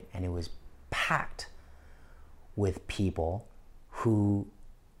night, and it was packed with people who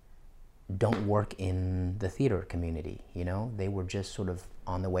don't work in the theater community. You know, they were just sort of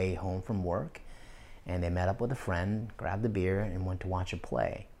on the way home from work, and they met up with a friend, grabbed a beer, and went to watch a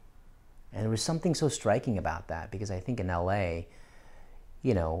play. And there was something so striking about that, because I think in LA,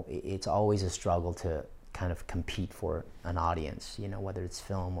 you know, it's always a struggle to kind of compete for an audience, you know, whether it's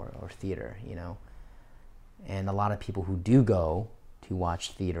film or theater, you know. And a lot of people who do go to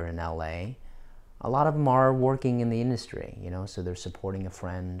watch theater in LA, a lot of them are working in the industry, you know, so they're supporting a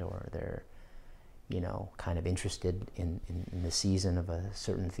friend, or they're, you know, kind of interested in the season of a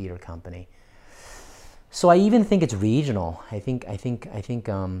certain theater company. So I even think it's regional. I think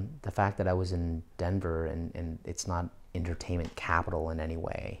the fact that I was in Denver, and it's not entertainment capital in any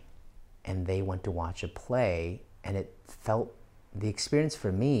way, and they went to watch a play, and the experience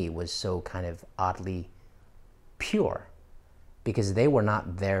for me was so kind of oddly pure, because they were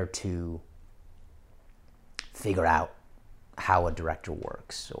not there to figure out how a director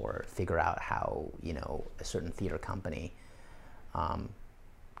works, or figure out how, you know, a certain theater company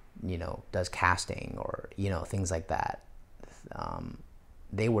you know, does casting, or, you know, things like that.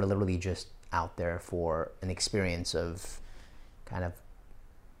 They were literally just out there for an experience of kind of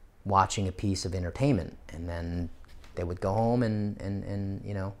watching a piece of entertainment, and then they would go home and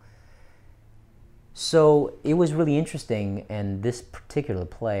you know. So it was really interesting. And this particular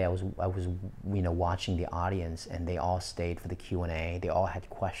play, I was you know, watching the audience, and they all stayed for the Q&A. They all had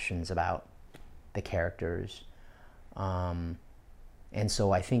questions about the characters. And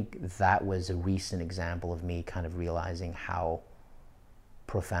so I think that was a recent example of me kind of realizing how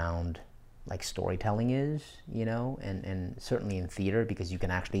profound like storytelling is, you know, and certainly in theater, because you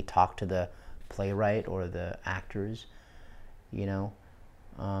can actually talk to the playwright or the actors, you know.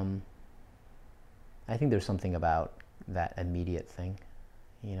 I think there's something about that immediate thing,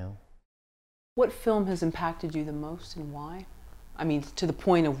 you know. What film has impacted you the most, and why? I mean, to the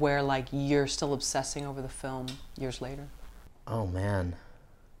point of where like you're still obsessing over the film years later. Oh man.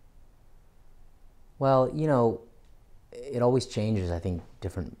 Well, you know, it always changes, I think,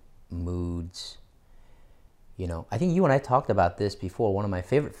 different moods. You know, I think you and I talked about this before. One of my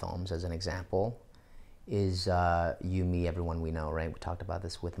favorite films, as an example, is You, Me, Everyone We Know, right? We talked about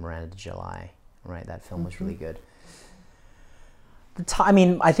this with Miranda July, right? That film was really good. I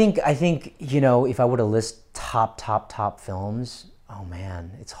mean, I think, you know, if I were to list top films, oh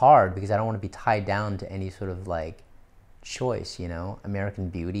man, it's hard, because I don't want to be tied down to any sort of like choice, you know. American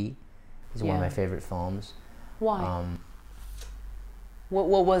Beauty is one of my favorite films. Why?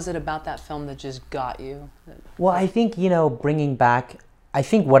 What was it about that film that just got you? Well, I think, you know, bringing back, I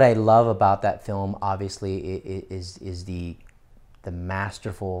think what I love about that film, obviously, is the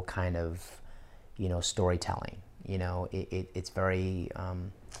masterful kind of, you know, storytelling. You know, it's very,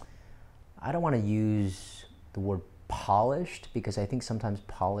 I don't want to use the word polished, because I think sometimes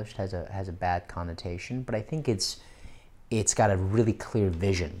polished has a bad connotation, but I think it's got a really clear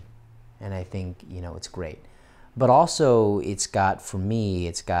vision, and I think, you know, it's great. But also it's got, for me,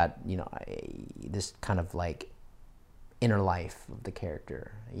 it's got, you know, this kind of like inner life of the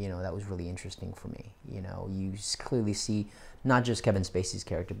character, you know, that was really interesting for me. You know, you clearly see not just Kevin Spacey's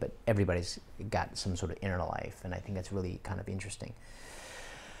character, but everybody's got some sort of inner life, and I think that's really kind of interesting.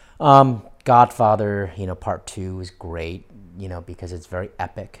 Godfather, you know, Part 2 is great, you know, because it's very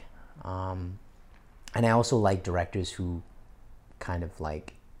epic. And I also like directors who kind of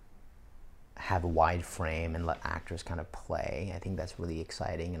like have a wide frame and let actors kind of play. I think that's really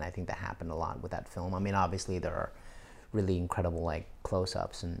exciting, and I think that happened a lot with that film. I mean, obviously there are really incredible like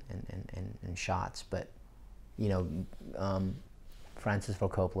close-ups and shots, but, you know, Francis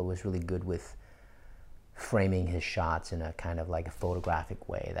Ford Coppola was really good with framing his shots in a kind of like a photographic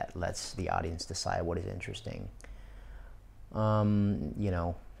way that lets the audience decide what is interesting. You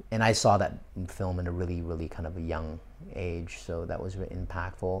know, and I saw that film in a really kind of a young age, so that was really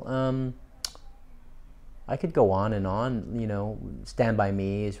impactful. I could go on and on, you know. Stand By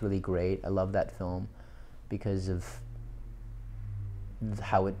Me is really great. I love that film because of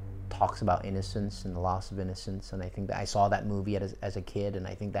how it talks about innocence and the loss of innocence, and I think that I saw that movie as a kid, and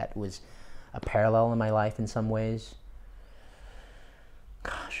I think that was a parallel in my life in some ways.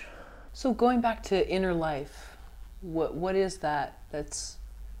 Gosh. So going back to inner life, what is that? That's,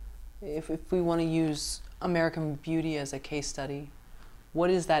 if we want to use American Beauty as a case study, what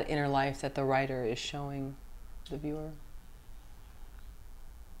is that inner life that the writer is showing the viewer?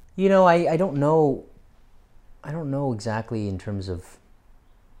 You know, I don't know. I don't know exactly in terms of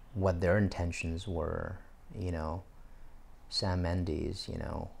what their intentions were. You know, Sam Mendes. You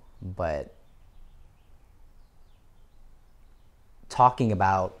know, but talking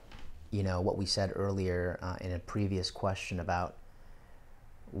about, you know, what we said earlier in a previous question about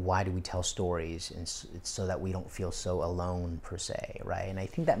why do we tell stories, and it's so that we don't feel so alone per se, right? And I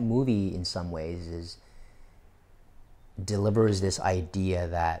think that movie in some ways delivers this idea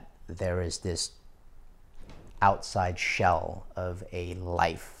that there is this outside shell of a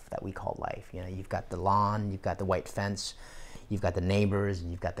life that we call life. You know, you've got the lawn, you've got the white fence, you've got the neighbors,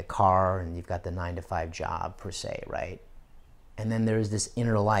 and you've got the car, and you've got the 9-to-5 job per se, right? And then there's this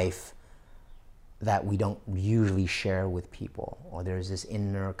inner life that we don't usually share with people, or there's this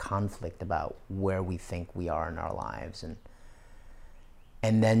inner conflict about where we think we are in our lives,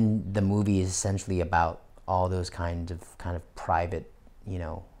 and then the movie is essentially about all those kind of private, you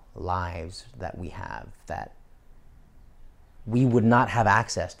know, lives that we have that we would not have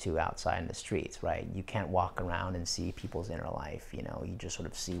access to outside in the streets, right? You can't walk around and see people's inner life, you know. You just sort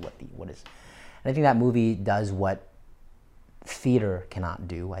of see what is. And I think that movie does what theater cannot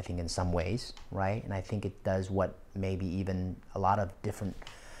do, I think, in some ways, right? And I think it does what maybe even a lot of different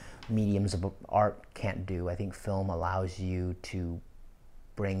mediums of art can't do. I think film allows you to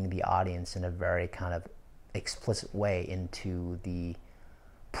bring the audience in a very kind of explicit way into the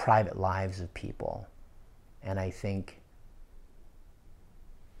private lives of people. And I think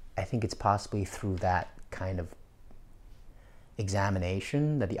it's possibly through that kind of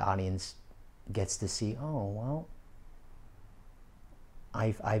examination that the audience gets to see, oh, well,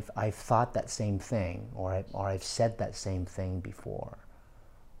 I've thought that same thing, or I've said that same thing before,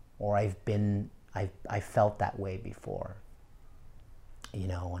 or I've felt that way before, you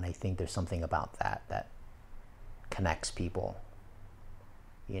know. And I think there's something about that connects people,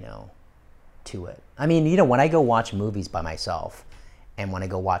 you know, to it. I mean, you know, when I go watch movies by myself, and when I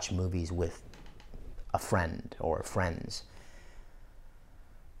go watch movies with a friend or friends,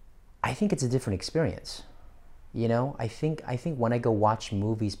 I think it's a different experience. You know, I think when I go watch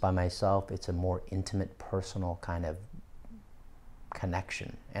movies by myself, it's a more intimate, personal kind of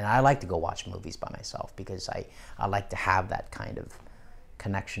connection. And I like to go watch movies by myself because I like to have that kind of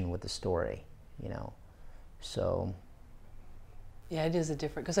connection with the story, you know. So yeah, it is a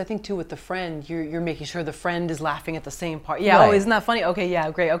different, because I think too with the friend, you're making sure the friend is laughing at the same part. Yeah, right. Oh, isn't that funny? Okay, yeah,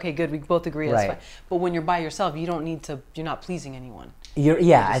 great. Okay, good. We both agree. That's right. fine. But when you're by yourself, you don't need to. You're not pleasing anyone.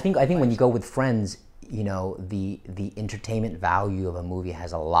 I think when you go with friends, you know, the entertainment value of a movie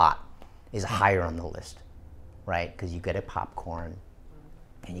is higher on the list, right? Because you get a popcorn,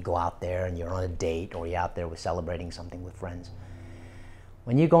 and you go out there and you're on a date, or you're out there with celebrating something with friends.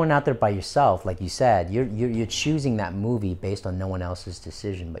 When you're going out there by yourself, like you said, you're choosing that movie based on no one else's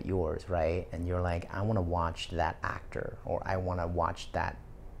decision but yours, right? And you're like, I want to watch that actor, or I want to watch that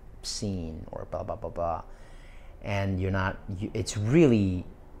scene, or blah blah blah blah. And it's really,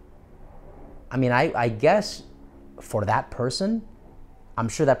 I mean, I guess for that person, I'm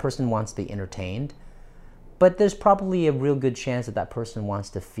sure that person wants to be entertained, but there's probably a real good chance that person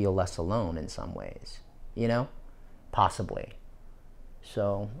wants to feel less alone in some ways, you know, possibly.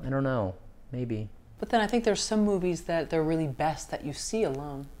 So I don't know, maybe. But then I think there's some movies that they're really best that you see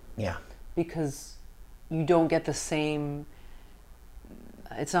alone. Yeah. Because you don't get the same,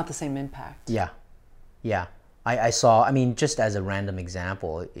 it's not the same impact. Yeah. Yeah. I saw, I mean, just as a random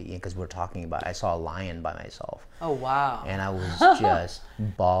example, because we're talking about, I saw Lion by myself. Oh, wow. And I was just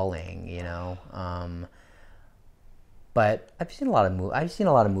bawling, you know. But I've seen a lot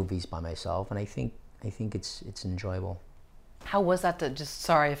of movies by myself, and I think it's enjoyable. How was that to, just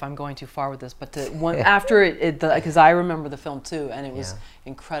sorry if I'm going too far with this, but after it because I remember the film too, and it was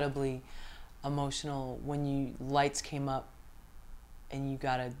incredibly emotional when lights came up and you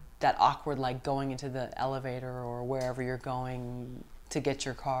got that awkward, like going into the elevator or wherever you're going to get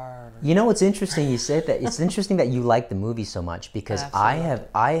your car. You know, it's interesting you said that. It's interesting that you like the movie so much, because I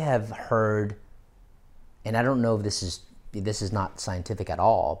have heard, and I don't know if this is not scientific at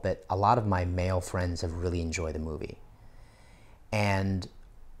all, but a lot of my male friends have really enjoyed the movie. And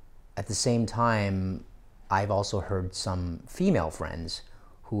at the same time, I've also heard some female friends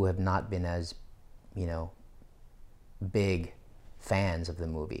who have not been as, you know, big fans of the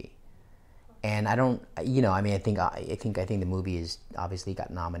movie. And I don't, you know, I mean, I think the movie is obviously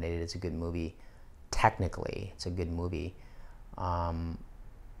got nominated. It's a good movie. Technically, it's a good movie. But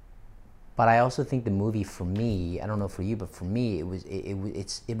I also think the movie, for me, I don't know for you, but for me,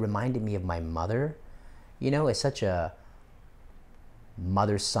 it reminded me of my mother. You know, it's such a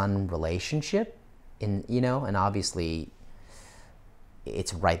mother-son relationship, and obviously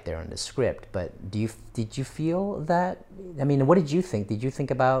it's right there in the script, but did you feel that? I mean, what did you think? Did you think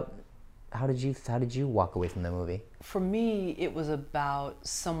about how did you walk away from the movie? For me, it was about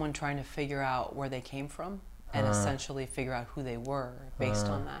someone trying to figure out where they came from and essentially figure out who they were based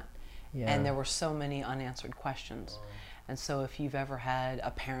on that. Yeah. And there were so many unanswered questions. And so if you've ever had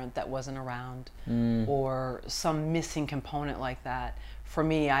a parent that wasn't around or some missing component like that, for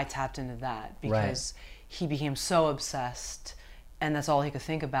me, I tapped into that because he became so obsessed, and that's all he could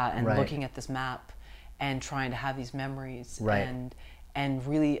think about, and looking at this map and trying to have these memories and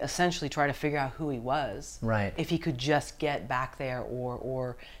really essentially try to figure out who he was. If he could just get back there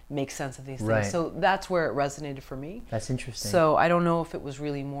or make sense of these things. So that's where it resonated for me. That's interesting. So I don't know if it was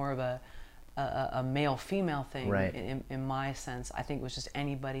really more of a male-female thing in my sense. I think it was just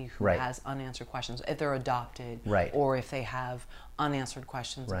anybody who has unanswered questions, if they're adopted or if they have unanswered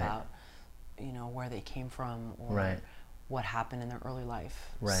questions about, you know, where they came from or what happened in their early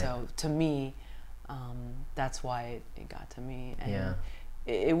life. So to me, that's why it got to me. And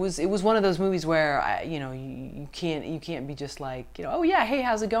it was one of those movies where you can't be just like, you know, oh yeah, hey,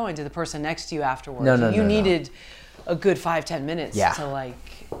 how's it going, to the person next to you afterwards. You needed a good 5-10 minutes to like,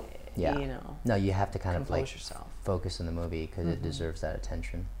 you know. No, you have to kind of like yourself. Focus on the movie because it deserves that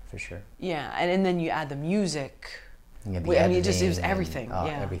attention for sure. Yeah, and then you add the music. I mean, it was everything.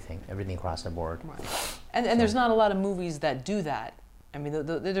 Everything across the board. And there's not a lot of movies that do that. I mean,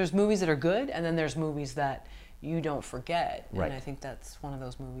 there's movies that are good, and then there's movies that you don't forget. And I think that's one of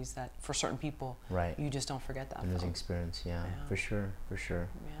those movies that, for certain people, you just don't forget that. Amazing experience, for sure.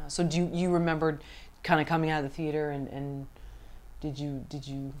 Yeah. So do you remembered kind of coming out of the theater, and did you?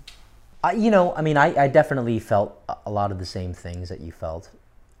 You know, I mean, I definitely felt a lot of the same things that you felt,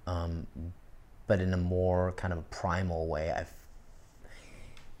 but in a more kind of a primal way.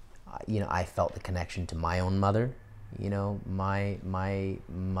 I felt the connection to my own mother. You know, my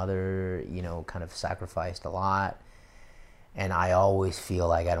mother, you know, kind of sacrificed a lot, and I always feel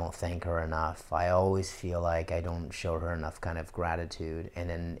like I don't thank her enough. I always feel like I don't show her enough kind of gratitude, and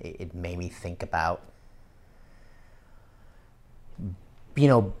then it made me think about, you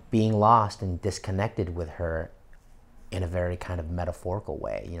know, being lost and disconnected with her in a very kind of metaphorical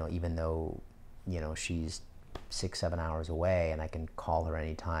way. You know, even though, you know, she's 6-7 hours away and I can call her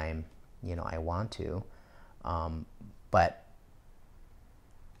anytime, you know, I want to. But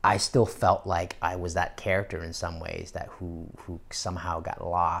I still felt like I was that character in some ways, that who somehow got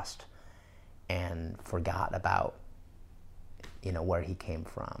lost and forgot about, you know, where he came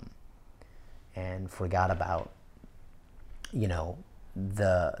from, and forgot about, you know,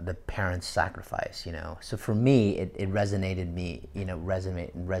 the parents' sacrifice, you know. So for me, it resonated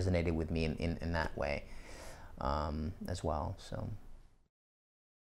with me in that way as well. So.